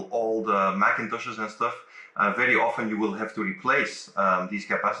example, all the Macintoshes and stuff, very often you will have to replace these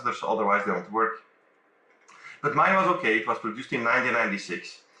capacitors, otherwise they won't work. But mine was okay. It was produced in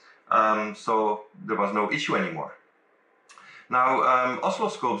 1996, so there was no issue anymore. Now,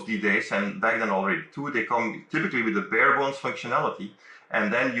 oscilloscopes these days, and back then already too, they come typically with a bare bones functionality,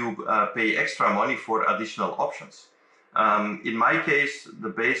 and then you pay extra money for additional options. In my case, the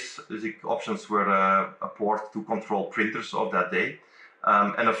basic options were a port to control printers of that day,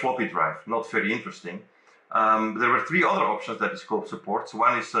 and a floppy drive, not very interesting. There were three other options that the scope supports.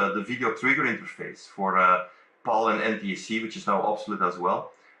 One is the video trigger interface for PAL and NTSC, which is now obsolete as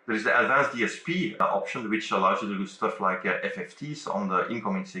well. There is the advanced DSP option, which allows you to do stuff like FFTs on the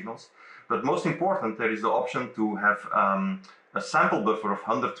incoming signals. But most important, there is the option to have a sample buffer of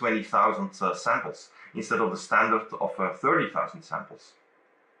 120,000 samples instead of the standard of 30,000 samples.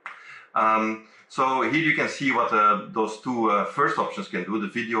 So here you can see what those two first options can do, the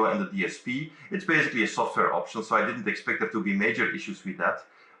video and the DSP. It's basically a software option, so I didn't expect there to be major issues with that.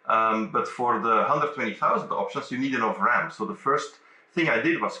 But for the 120,000 options, you need enough RAM. So the first thing I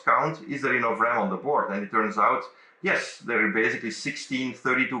did was count, is there enough RAM on the board? And it turns out, yes, there are basically 16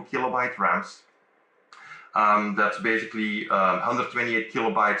 32 kilobyte RAMs. That's basically 128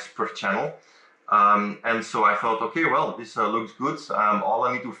 kilobytes per channel. And so I thought, okay, well, this looks good. All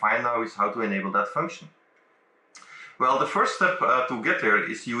I need to find now is how to enable that function. Well, the first step to get there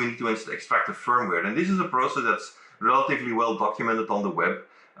is you need to extract the firmware. And this is a process that's relatively well documented on the web.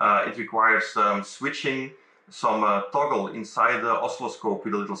 It requires switching some toggle inside the oscilloscope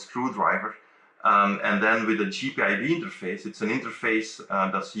with a little screwdriver. And then with a GPIB interface, it's an interface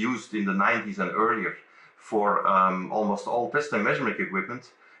that's used in the 90s and earlier for almost all test and measurement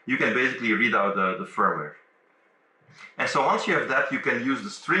equipment. You can basically read out the firmware. And so once you have that, you can use the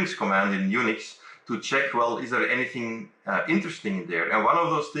strings command in Unix to check, well, is there anything interesting in there? And one of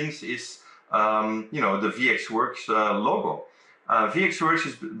those things is, the VxWorks logo. VxWorks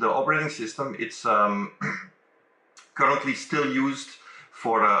is the operating system. It's currently still used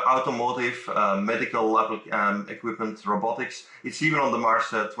for automotive, medical equipment, robotics. It's even on the Mars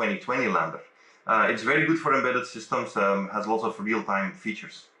 2020 lander. It's very good for embedded systems, has lots of real-time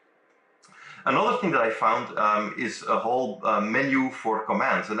features. Another thing that I found is a whole menu for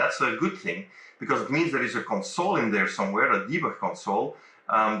commands, and that's a good thing because it means there is a console in there somewhere, a debug console,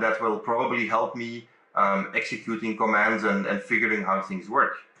 that will probably help me executing commands and figuring how things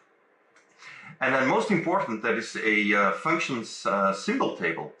work. And then most important, there is a functions symbol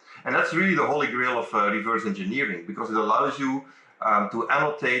table. And that's really the holy grail of reverse engineering because it allows you to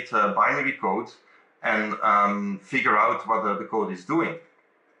annotate binary code and figure out what the code is doing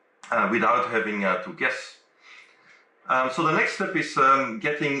without having to guess. So the next step is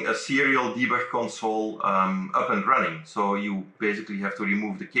getting a serial debug console up and running. So you basically have to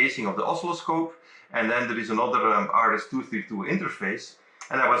remove the casing of the oscilloscope, and then there is another RS-232 interface.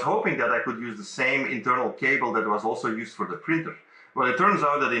 And I was hoping that I could use the same internal cable that was also used for the printer. Well, it turns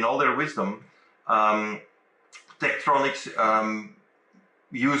out that in all their wisdom, Tektronix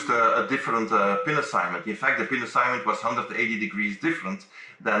used a different pin assignment. In fact, the pin assignment was 180 degrees different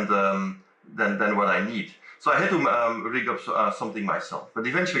than what I need. So I had to rig up something myself, but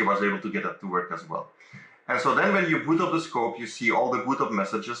eventually I was able to get that to work as well. And so then when you boot up the scope, you see all the boot up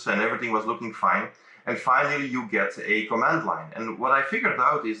messages and everything was looking fine. And finally you get a command line. And what I figured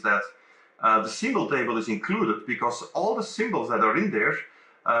out is that the symbol table is included because all the symbols that are in there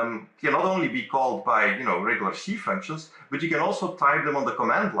can not only be called by regular C functions, but you can also type them on the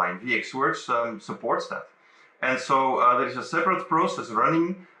command line. VxWorks supports that. And so there is a separate process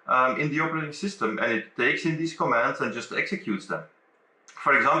running in the operating system, and it takes in these commands and just executes them.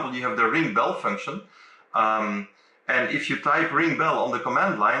 For example, you have the ring bell function, and if you type ring bell on the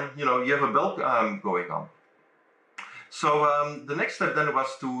command line, you have a bell going on. So the next step then was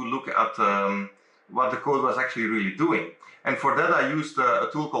to look at what the code was actually really doing. And for that, I used a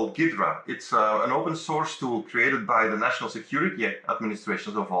tool called Ghidra. It's an open source tool created by the National Security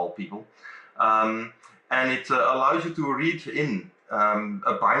Administration of all people. And it allows you to read in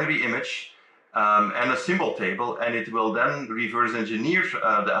a binary image and a symbol table, and it will then reverse engineer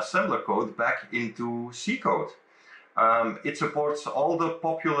the assembler code back into C code. It supports all the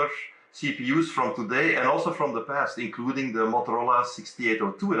popular CPUs from today and also from the past, including the Motorola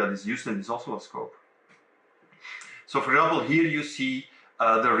 6802 that is used in this oscilloscope. So for example, here you see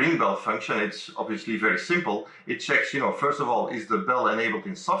the ring bell function. It's obviously very simple. It checks, first of all, is the bell enabled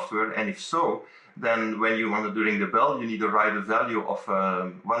in software? And if so, then when you want to ring the bell, you need to write a value of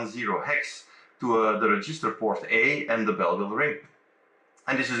 10 hex to the register port A, and the bell will ring.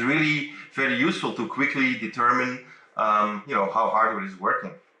 And this is really very useful to quickly determine how hardware is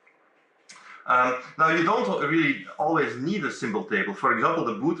working. Now, you don't really always need a symbol table. For example,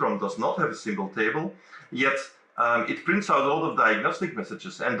 the boot ROM does not have a symbol table, yet it prints out a lot of diagnostic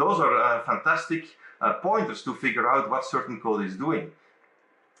messages, and those are fantastic pointers to figure out what certain code is doing.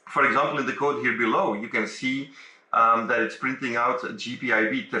 For example, in the code here below, you can see that it's printing out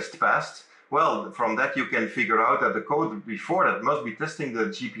GPIB test passed. Well, from that you can figure out that the code before that must be testing the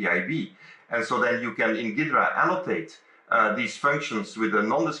GPIB. And so then you can, in Ghidra, annotate these functions with a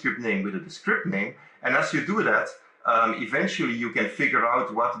nondescript name with a descript name. And as you do that, eventually you can figure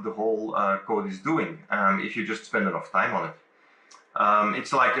out what the whole code is doing if you just spend enough time on it.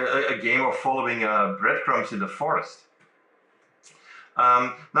 It's like a game of following breadcrumbs in the forest.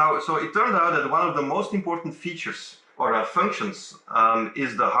 Now, so it turned out that one of the most important features or functions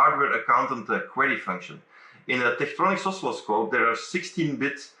is the hardware accountant query function. In a Tektronix oscilloscope, there are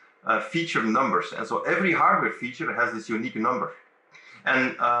 16-bit feature numbers, and so every hardware feature has this unique number.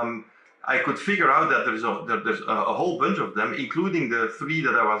 And I could figure out that there's a whole bunch of them, including the 3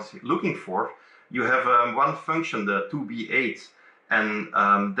 that I was looking for. You have one function, the 2B8, and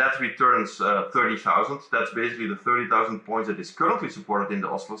that returns 30,000. That's basically the 30,000 points that is currently supported in the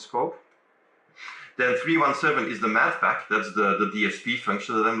oscilloscope. Then 317 is the math pack, that's the DSP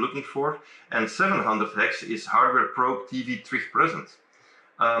function that I'm looking for. And 700 hex is hardware probe TV trig present.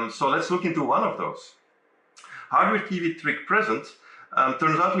 So let's look into one of those. Hardware TV trig present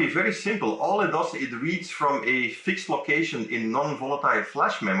turns out to be very simple. All it does, it reads from a fixed location in non-volatile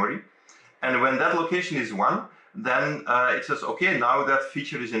flash memory. And when that location is 1, then it says, okay, now that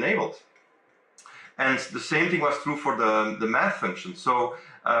feature is enabled. And the same thing was true for the math function. So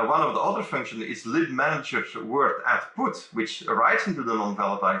one of the other functions is libmanager word at put, which writes into the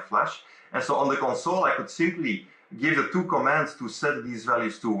non-volatile flash. And so on the console, I could simply give the 2 commands to set these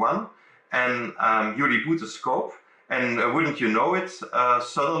values to 1, and you reboot the scope. And wouldn't you know it,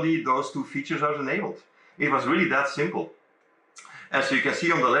 suddenly those 2 features are enabled. It was really that simple. And so you can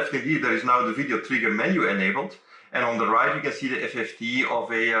see on the left, indeed, there is now the video trigger menu enabled. And on the right, you can see the FFT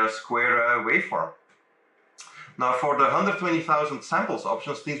of a square waveform. Now, for the 120,000 samples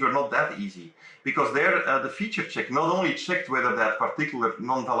options, things were not that easy. Because there, the feature check not only checked whether that particular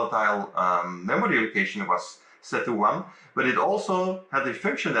non-volatile memory location was set to 1, but it also had a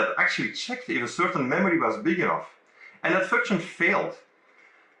function that actually checked if a certain memory was big enough. And that function failed.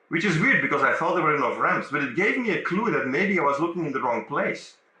 Which is weird because I thought there were enough RAMs, but it gave me a clue that maybe I was looking in the wrong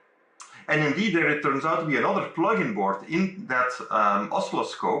place. And indeed, there it turns out to be another plug-in board in that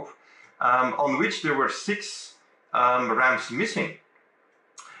oscilloscope on which there were 6 RAMs missing.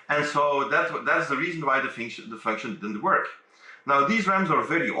 And so that's the reason why the function didn't work. Now, these RAMs are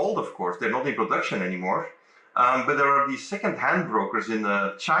very old, of course. They're not in production anymore. But there are these second-hand brokers in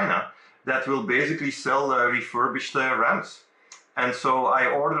China that will basically sell refurbished RAMs. And so I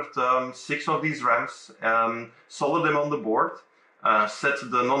ordered 6 of these RAMs, soldered them on the board, set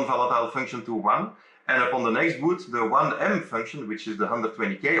the non-volatile function to 1, and upon the next boot, the 1M function, which is the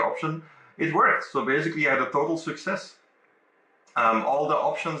 120K option, it worked. So basically, I had a total success. All the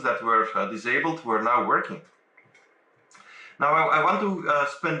options that were disabled were now working. Now, I want to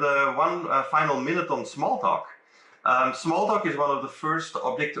spend one final minute on Smalltalk. Smalltalk is one of the first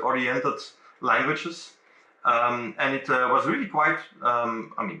object-oriented languages. And it was really quite,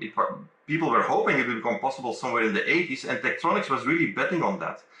 people were hoping it would become possible somewhere in the 80s, and Tektronix was really betting on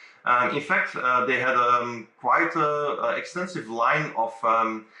that. In fact, they had quite an extensive line of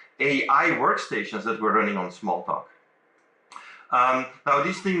AI workstations that were running on Smalltalk. Now,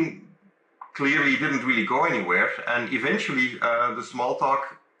 this thing clearly didn't really go anywhere, and eventually the Smalltalk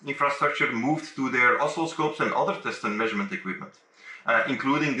infrastructure moved to their oscilloscopes and other test and measurement equipment,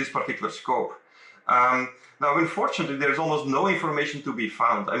 including this particular scope. Now, unfortunately, there's almost no information to be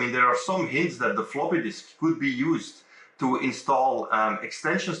found. I mean, there are some hints that the floppy disk could be used to install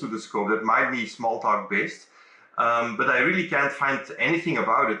extensions to the scope that might be Smalltalk based, but I really can't find anything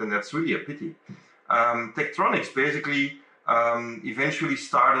about it, and that's really a pity. Tektronix basically eventually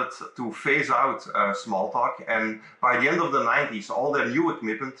started to phase out Smalltalk, and by the end of the 90s, all their new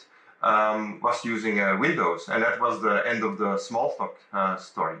equipment was using Windows, and that was the end of the Smalltalk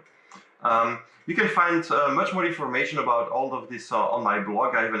story. You can find much more information about all of this on my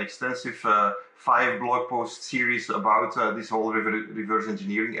blog. I have an extensive 5 blog post series about this whole reverse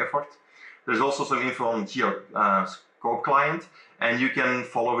engineering effort. There's also some info on GL Scope Client, and you can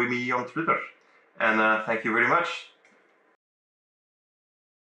follow me on Twitter. And thank you very much.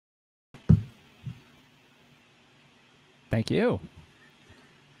 Thank you.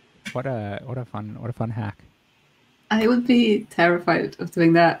 What a fun hack. I would be terrified of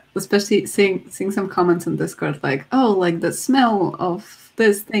doing that, especially seeing some comments on Discord like, oh, like the smell of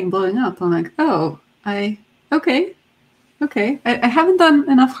this thing blowing up. I'm like, oh, okay. I haven't done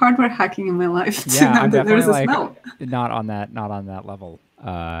enough hardware hacking in my life to know I'm that there's a like smell. not on that level.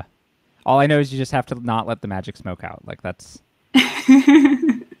 All I know is you just have to not let the magic smoke out. Like that's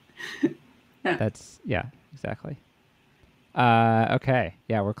yeah, exactly. Okay.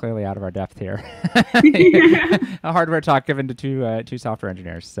 Yeah, we're clearly out of our depth here. A hardware talk given to two software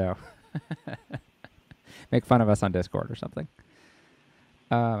engineers. So make fun of us on Discord or something.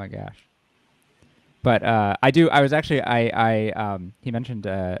 Oh my gosh. But I was actually he mentioned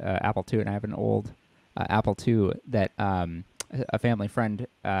Apple II, and I have an old Apple II that a family friend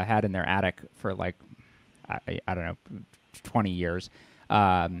had in their attic for like I don't know 20 years.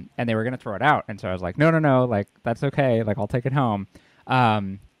 And they were going to throw it out. And so I was like, no, like, that's okay. Like, I'll take it home.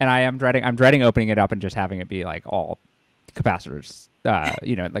 And I'm dreading opening it up and just having it be like all capacitors,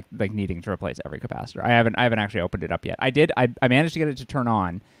 like needing to replace every capacitor. I haven't actually opened it up yet. I managed to get it to turn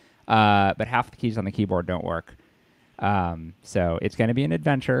on, but half the keys on the keyboard don't work. So it's going to be an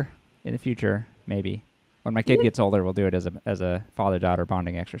adventure in the future, maybe. When my kid gets older, we'll do it as a father-daughter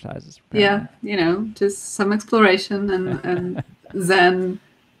bonding exercise. Yeah, just some exploration and Zen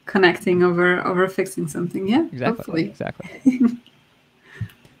connecting over fixing something. Yeah, exactly. hopefully. Exactly.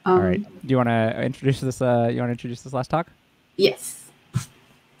 All right. Do you want to introduce this? Last talk? Yes.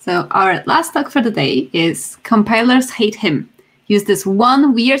 So our last talk for the day is compilers hate him. Use this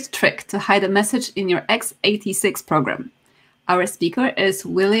one weird trick to hide a message in your x86 program. Our speaker is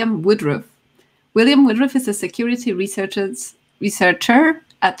William Woodruff. William Woodruff is a security researcher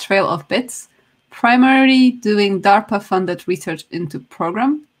at Trail of Bits, primarily doing DARPA-funded research into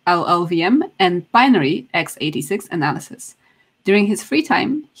program, LLVM, and binary x86 analysis. During his free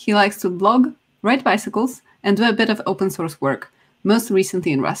time, he likes to blog, ride bicycles, and do a bit of open source work, most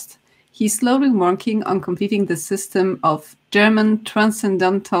recently in Rust. He's slowly working on completing the system of German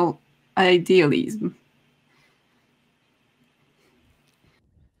transcendental idealism.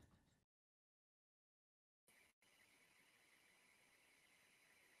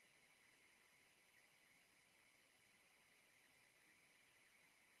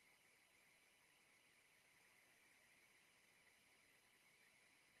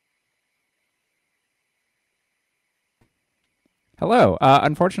 Hello.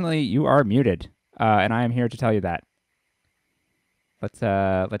 Unfortunately, you are muted, and I am here to tell you that.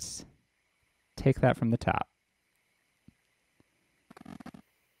 Let's take that from the top.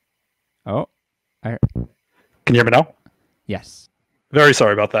 Oh, can you hear me now? Yes. Very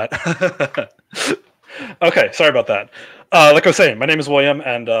sorry about that. Okay, sorry about that. Like I was saying, my name is William,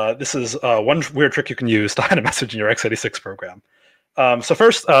 and this is one weird trick you can use to hide a message in your x86 program. So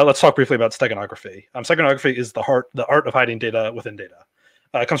first, let's talk briefly about steganography. Steganography is the art of hiding data within data.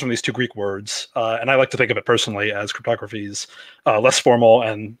 It comes from these two Greek words, and I like to think of it personally as cryptography's less formal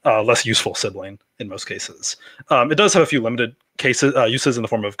and less useful sibling in most cases. It does have a few limited uses in the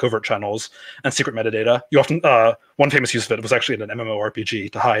form of covert channels and secret metadata. You often one famous use of it was actually in an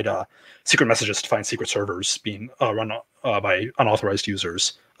MMORPG to hide secret messages to find secret servers being run by unauthorized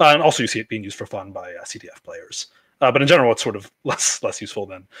users, and also you see it being used for fun by CDF players. But in general, it's sort of less useful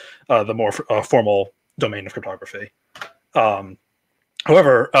than the more formal domain of cryptography.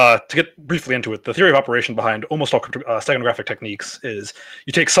 However, to get briefly into it, the theory of operation behind almost all steganographic techniques is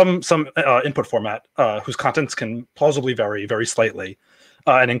you take some input format whose contents can plausibly vary very slightly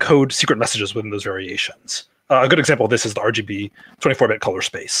and encode secret messages within those variations. A good example of this is the RGB 24-bit color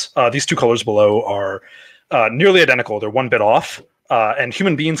space. These two colors below are nearly identical. They're 1 bit off, and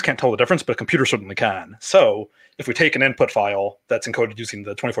human beings can't tell the difference, but a computer certainly can. So if we take an input file that's encoded using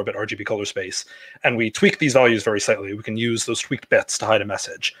the 24-bit RGB color space, and we tweak these values very slightly, we can use those tweaked bits to hide a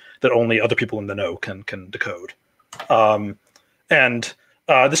message that only other people in the know can decode. This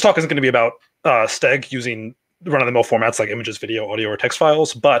talk isn't going to be about steg using run-of-the-mill formats like images, video, audio, or text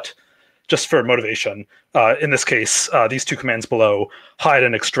files, but just for motivation, in this case, these two commands below hide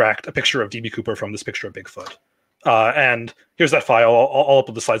and extract a picture of DB Cooper from this picture of Bigfoot. And here's that file. I'll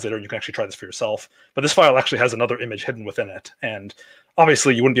upload the slides later and you can actually try this for yourself. But this file actually has another image hidden within it. And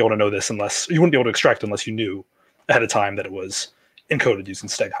obviously you wouldn't be able to know this you wouldn't be able to extract unless you knew ahead of time that it was encoded using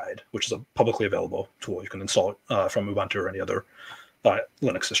steghide, which is a publicly available tool. You can install it from Ubuntu or any other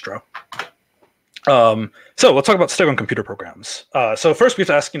Linux distro. So let's talk about steg on computer programs. So first we have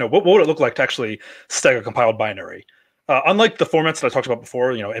to ask, what would it look like to actually steg a compiled binary? Unlike the formats that I talked about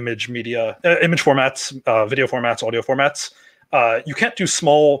before, image formats, video formats, audio formats, you can't do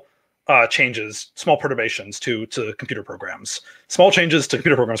small changes, small perturbations to computer programs. Small changes to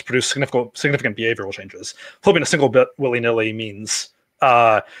computer programs produce significant behavioral changes. Flipping a single bit willy-nilly means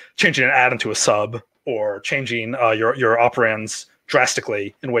changing an add into a sub, or changing your operands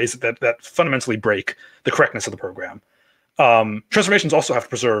drastically in ways that fundamentally break the correctness of the program. Transformations also have to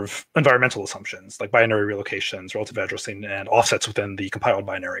preserve environmental assumptions like binary relocations, relative addressing, and offsets within the compiled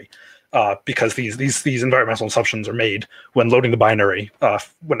binary, because these environmental assumptions are made when loading the binary,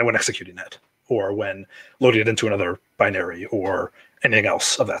 when executing it, or when loading it into another binary, or anything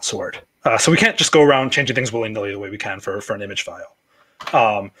else of that sort. So we can't just go around changing things willy-nilly the way we can for an image file.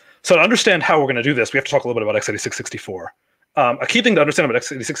 So to understand how we're going to do this, we have to talk a little bit about x86-64. A key thing to understand about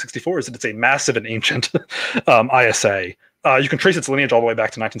x86-64 is that it's a massive and ancient ISA. You can trace its lineage all the way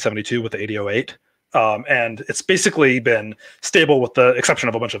back to 1972 with the 8008. And it's basically been stable with the exception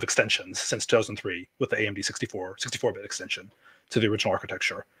of a bunch of extensions since 2003 with the AMD 64-bit extension to the original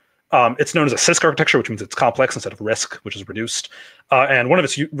architecture. It's known as a CISC architecture, which means it's complex instead of RISC, which is reduced. And one of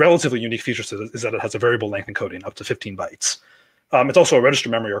its relatively unique features is that it has a variable length encoding up to 15 bytes. It's also a register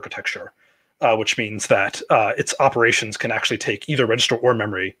memory architecture, which means that its operations can actually take either register or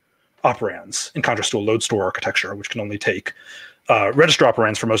memory operands, in contrast to a load store architecture, which can only take register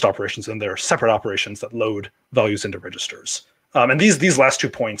operands for most operations, and they're separate operations that load values into registers. And these last 2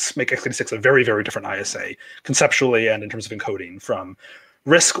 points make x86 a very, very different ISA, conceptually and in terms of encoding, from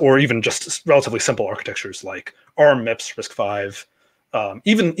RISC or even just relatively simple architectures like ARM, MIPS, RISC-V.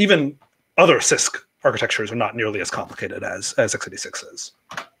 Even other CISC architectures are not nearly as complicated as x86 is.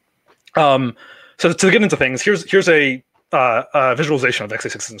 So to get into things, here's a visualization of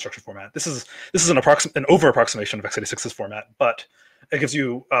x86's instruction format. This is an over approximation of x86's format, but it gives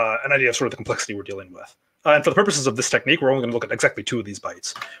you an idea of sort of the complexity we're dealing with. And for the purposes of this technique, we're only going to look at exactly 2 of these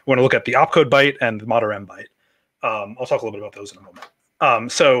bytes. We're going to look at the opcode byte and the mod_rm byte. I'll talk a little bit about those in a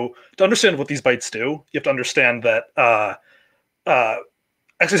moment. So to understand what these bytes do, you have to understand that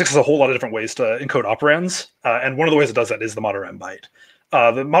x86 has a whole lot of different ways to encode operands, and one of the ways it does that is the mod_rm byte.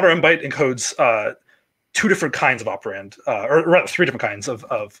 The mod_rm byte encodes 2 different kinds of operand, or rather 3 different kinds of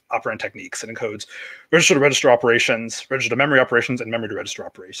operand techniques. It encodes register-to-register operations, register-to-memory operations, and memory-to-register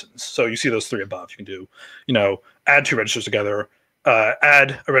operations. So you see those 3 above. You can do, add 2 registers together,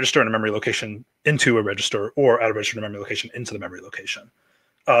 add a register and a memory location into a register, or add a register and a memory location into the memory location.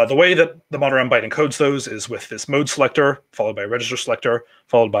 The way that the mod_rm byte encodes those is with this mode selector, followed by a register selector,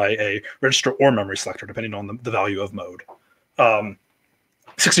 followed by a register or memory selector, depending on the value of mode.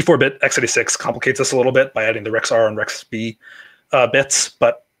 64-bit x86 complicates this a little bit by adding the rex-R and rex-B bits,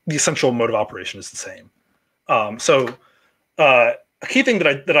 but the essential mode of operation is the same. So a key thing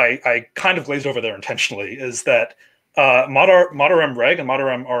that I kind of glazed over there intentionally is that mod_rm reg and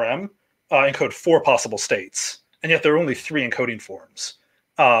mod_rm rm encode 4 possible states, and yet there are only 3 encoding forms.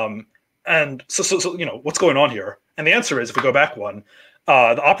 And so what's going on here? And the answer is, if we go back one,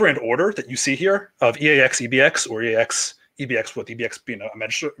 the operand order that you see here of EAX EBX or EAX EBX, with EBX being a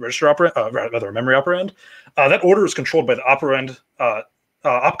register operand, rather a memory operand, that order is controlled by the operand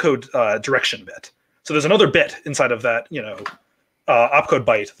opcode direction bit. So there's another bit inside of that opcode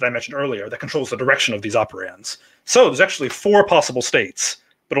byte that I mentioned earlier that controls the direction of these operands. So there's actually 4 possible states,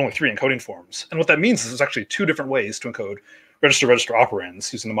 but only 3 encoding forms. And what that means is there's actually 2 different ways to encode register-register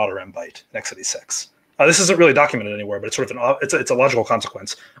operands using the mod_rm byte in x86. This isn't really documented anywhere, but it's sort of it's a logical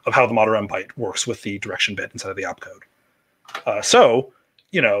consequence of how the mod_rm byte works with the direction bit inside of the opcode.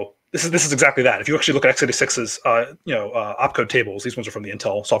 This is exactly that. If you actually look at x86's opcode tables, these ones are from the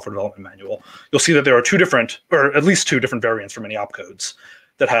Intel Software Development Manual, you'll see that there are 2 different, or at least 2 different variants for many opcodes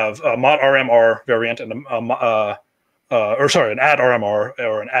that have a mod_rmr variant and an add_rmr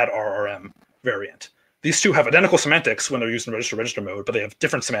or an add_rrm variant. These 2 have identical semantics when they're used in register-register mode, but they have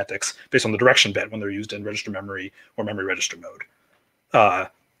different semantics based on the direction bit when they're used in register memory or memory register mode.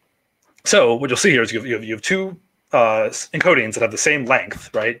 So what you'll see here is you have 2 encodings that have the same length,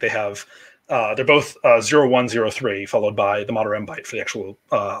 right? They have they're both 0103 followed by the mod_rm byte for the actual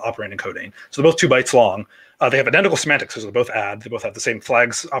operand encoding. So they're both 2 bytes long. They have identical semantics, so they both add. They both have the same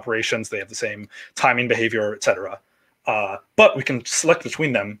flags operations. They have the same timing behavior, etc. But we can select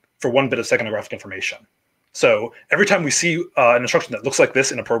between them for 1 bit of steganographic information. So every time we see an instruction that looks like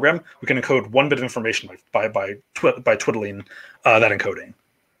this in a program, we can encode 1 bit of information by twiddling that encoding.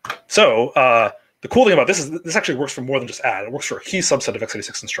 So the cool thing about this is this actually works for more than just add. It works for a key subset of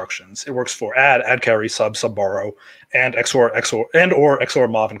x86 instructions. It works for add carry, sub borrow, and XOR,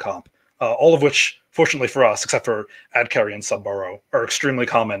 mov, and comp. All of which, fortunately for us, except for add carry and sub borrow, are extremely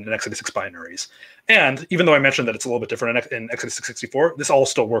common in x86 binaries. And even though I mentioned that it's a little bit different in x86-64, this all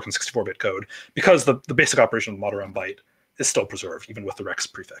still works in 64-bit code because the basic operation of the mod_rm byte is still preserved, even with the rex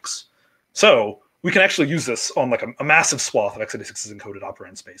prefix. So we can actually use this on like a massive swath of x86's encoded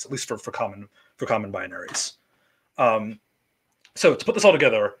operand space, at least for common binaries. So to put this all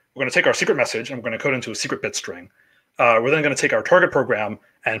together, we're going to take our secret message and we're going to code into a secret bit string. we're then going to take our target program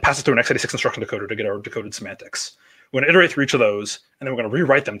and pass it through an x86 instruction decoder to get our decoded semantics. We're going to iterate through each of those, and then we're going to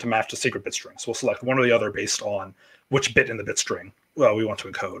rewrite them to match the secret bit string. So we'll select one or the other based on which bit in the bit string we want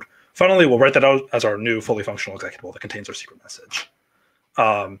to encode. Finally, we'll write that out as our new fully functional executable that contains our secret message.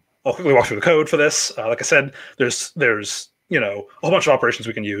 I'll quickly walk through the code for this. Like I said, there's a whole bunch of operations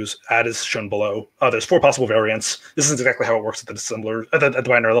we can use. Add is shown below. There's 4 possible variants. This isn't exactly how it works at the disassembler at the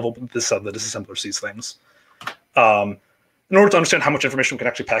binary level, but this is how the disassembler sees things. In order to understand how much information we can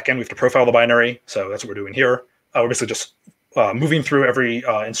actually pack in, we have to profile the binary. So that's what we're doing here. We're basically just moving through every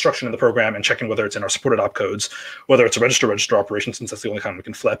instruction in the program and checking whether it's in our supported opcodes, whether it's a register operation, since that's the only kind we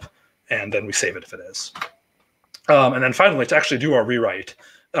can flip, and then we save it if it is. And then finally, to actually do our rewrite,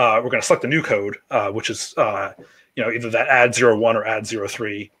 we're going to select the new code, which is either that add 01 or add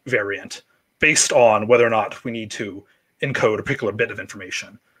 03 variant, based on whether or not we need to encode a particular bit of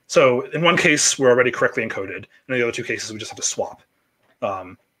information. So in one case, we're already correctly encoded. In the other 2 cases, we just have to swap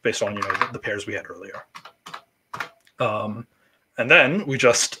based on the pairs we had earlier. And then we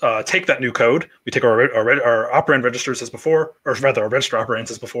just take that new code. We take our operand registers as before, or rather our register operands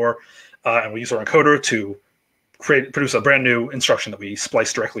as before, and we use our encoder to produce a brand new instruction that we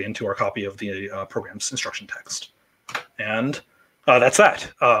splice directly into our copy of the program's instruction text. And that's that.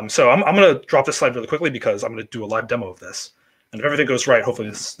 So I'm going to drop this slide really quickly because I'm going to do a live demo of this. And if everything goes right, hopefully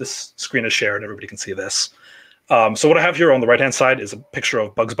this screen is shared and everybody can see this. So what I have here on the right-hand side is a picture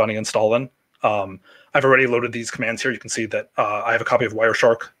of Bugs Bunny and Stalin. I've already loaded these commands here. You can see that I have a copy of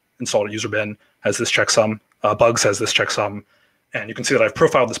Wireshark installed at user bin, has this checksum. Bugs has this checksum. And you can see that I've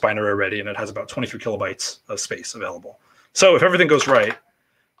profiled this binary already, and it has about 23 kilobytes of space available. So if everything goes right,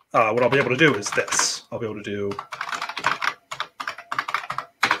 what I'll be able to do is this. I'll be able to do,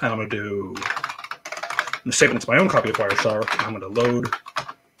 and I'm going to save it into my own copy of Wireshark. I'm going to load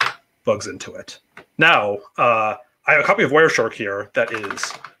Bugs into it. Now, I have a copy of Wireshark here that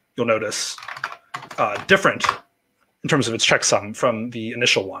is, you'll notice, different in terms of its checksum from the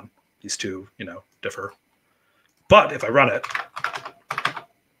initial one. These two, differ. But if I run it, I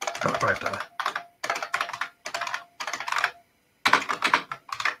have to.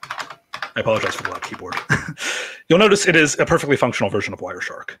 I apologize for the loud keyboard. You'll notice it is a perfectly functional version of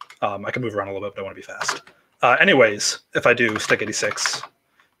Wireshark. I can move around a little bit, but I want to be fast. Anyways, if I do stack86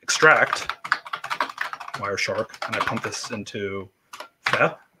 extract Wireshark and I pump this into FEA,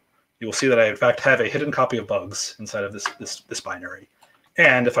 you will see that I in fact have a hidden copy of Bugs inside of this binary.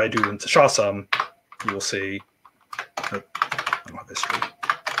 And if I do into SHASUM, you will see. I don't have history.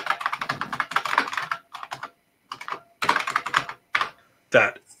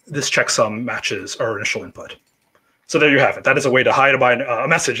 That this checksum matches our initial input. So there you have it. That is a way to hide a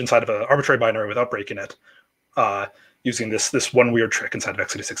message inside of an arbitrary binary without breaking it, using this one weird trick inside of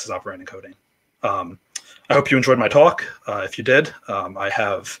x86's operand encoding. I hope you enjoyed my talk. If you did, I'm going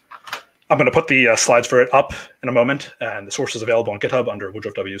to put the slides for it up in a moment, and the source is available on GitHub under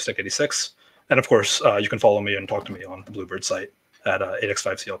Woodruff W Stack86. And of course, you can follow me and talk to me on the Bluebird site at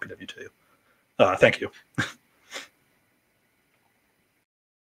 8x5CLPW2. Thank you.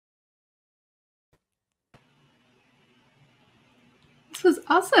 This was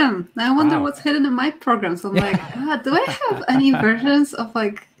awesome. Now I wonder what's hidden in my program. So I'm like, do I have any versions of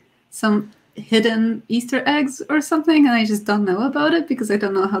like some hidden Easter eggs or something, and I just don't know about it because I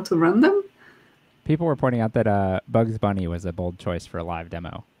don't know how to run them? People were pointing out that Bugs Bunny was a bold choice for a live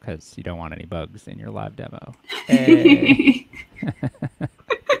demo because you don't want any bugs in your live demo. Hey.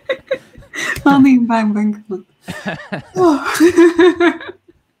 Only bang bang. Oh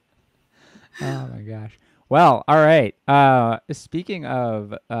my gosh. Well, all right. Speaking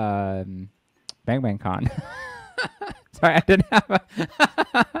of Bang Bang Con, sorry, I didn't have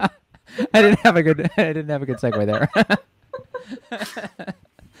a good segue there.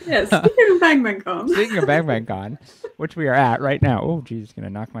 Yes, speaking of Bang Bang Con. Speaking of Bang Bang Con, which we are at right now. Oh, geez, gonna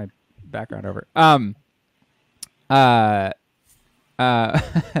knock my background over.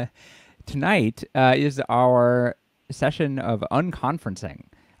 Tonight is our session of unconferencing.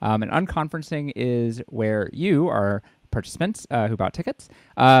 And unconferencing is where you, our participants who bought tickets,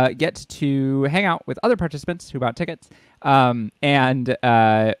 get to hang out with other participants who bought tickets and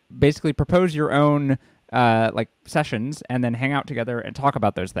basically propose your own like sessions and then hang out together and talk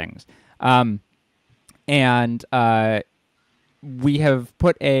about those things. And we have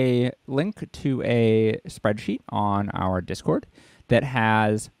put a link to a spreadsheet on our Discord that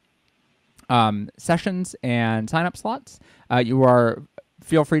has sessions and sign-up slots.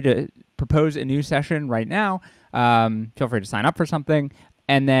 Feel free to propose a new session right now. Feel free to sign up for something.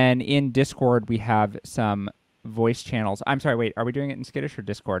 And then in Discord, we have some voice channels. I'm sorry, wait, are we doing it in Skittish or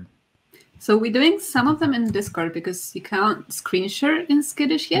Discord? So we're doing some of them in Discord because you can't screen share in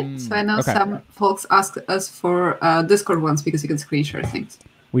Skittish yet. So I know some folks ask us for Discord ones because you can screen share things.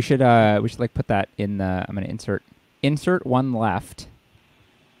 We should like put that in the. I'm going to insert one left,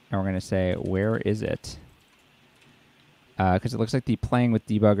 and we're going to say where is it? Because it looks like the playing with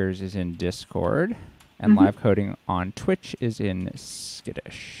debuggers is in Discord, and live coding on Twitch is in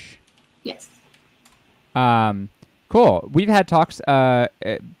Skittish. Yes. Cool. We've had talks.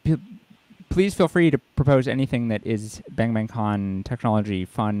 Please feel free to propose anything that is Bang Bang Con technology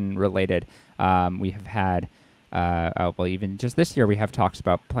fun related. We have had, well, even just this year, we have talks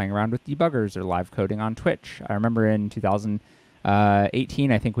about playing around with debuggers or live coding on Twitch. I remember in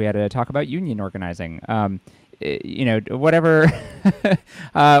 2018, I think we had a talk about union organizing. You know, whatever,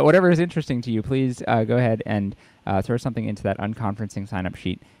 whatever is interesting to you, please go ahead and throw something into that unconferencing sign-up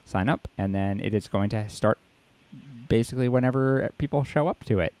sheet. Sign up, and then it is going to start basically whenever people show up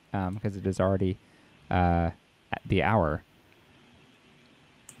to it, because it is already at the hour.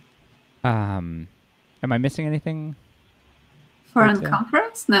 Am I missing anything? For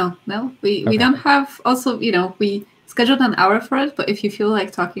unconference? No. We don't have. Also, you know, we scheduled an hour for it, but if you feel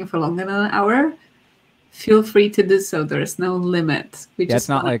like talking for longer than an hour, feel free to do so. There is no limit. We just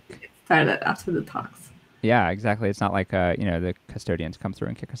not like get started after the talks. Yeah, exactly. It's not like you know, the custodians come through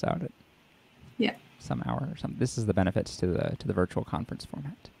and kick us out at some hour or something. This is the benefits to the virtual conference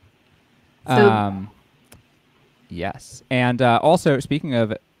format. So, yes, and also speaking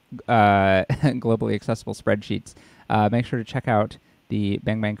of globally accessible spreadsheets, make sure to check out the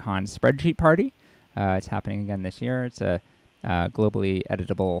Bang Bang Con spreadsheet party. It's happening again this year. It's a globally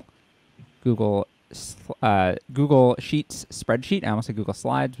editable Google Sheets spreadsheet. I almost said Google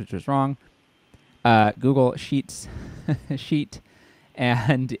Slides, which was wrong. Google Sheets sheet,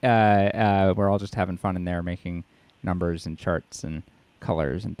 and we're all just having fun in there, making numbers and charts and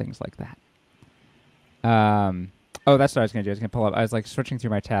colors and things like that. Oh, that's what I was going to do. I was going to pull up. I was like switching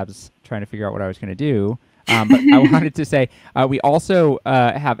through my tabs, trying to figure out what I was going to do. But I wanted to say we also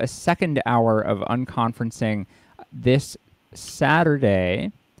have a second hour of unconferencing this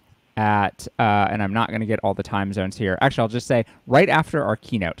Saturday at, and I'm not going to get all the time zones here. Actually, I'll just say right after our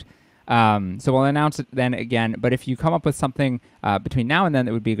keynote. So we'll announce it then again. But if you come up with something between now and then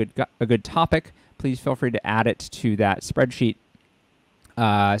that would be a good topic, please feel free to add it to that spreadsheet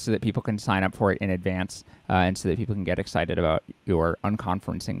so that people can sign up for it in advance and so that people can get excited about your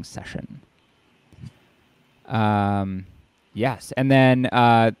unconferencing session. Yes, and then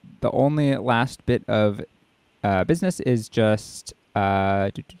the only last bit of business is just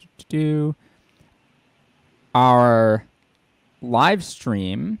our live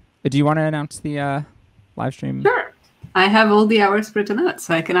stream. Do you want to announce the live stream? Sure. I have all the hours written out,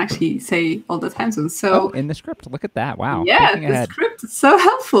 so I can actually say all the time zones. So in the script, look at that! Wow. Yeah, the script is so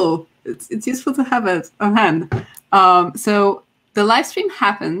helpful. It's useful to have it on hand. So the live stream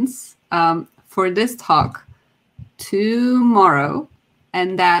happens for this talk tomorrow,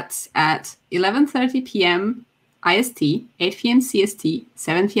 and that's at 11:30 p.m. IST, 8 p.m. CST,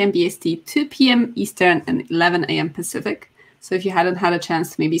 7 p.m. BST, 2 p.m. Eastern, and 11 a.m. Pacific. So if you hadn't had a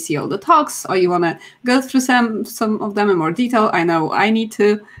chance to maybe see all the talks, or you want to go through some of them in more detail, I know I need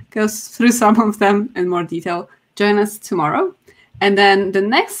to go through some of them in more detail, join us tomorrow. And then the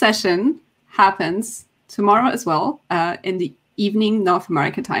next session happens tomorrow as well, in the evening North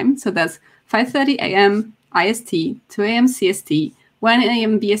America time. So that's 5:30 a.m. IST, 2 a.m. CST, 1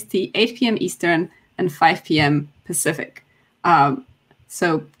 a.m. BST, 8 p.m. Eastern, and 5 p.m. Pacific.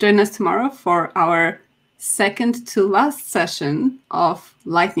 So join us tomorrow for our second to last session of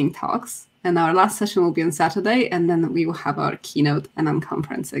lightning talks, and our last session will be on Saturday, and then we will have our keynote and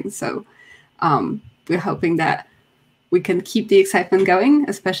unconferencing. So we're hoping that we can keep the excitement going,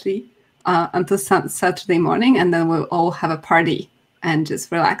 especially until Saturday morning, and then we'll all have a party and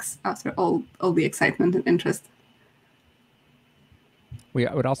just relax after all the excitement and interest. We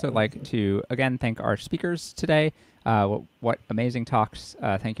would also like to again thank our speakers today. What amazing talks.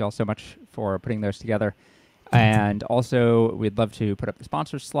 Thank you all so much for putting those together. And also, we'd love to put up the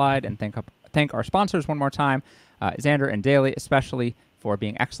sponsors slide and thank our sponsors one more time, Xander and Daily, especially for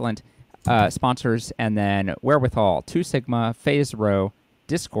being excellent sponsors, and then Wherewithal, 2 Sigma, Phase Row,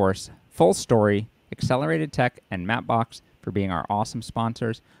 Discourse, Full Story, Accelerated Tech, and Mapbox for being our awesome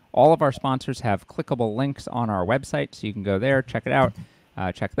sponsors. All of our sponsors have clickable links on our website, so you can go there, check it out,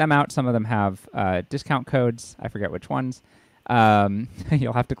 check them out. Some of them have discount codes. I forget which ones.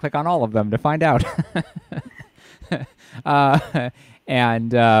 You'll have to click on all of them to find out.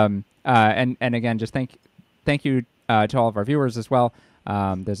 And again, just thank you to all of our viewers as well.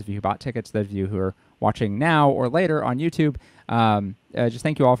 Those of you who bought tickets, those of you who are watching now or later on YouTube, Just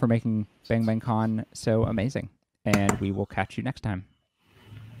thank you all for making Bang Bang Con so amazing, and we will catch you next time.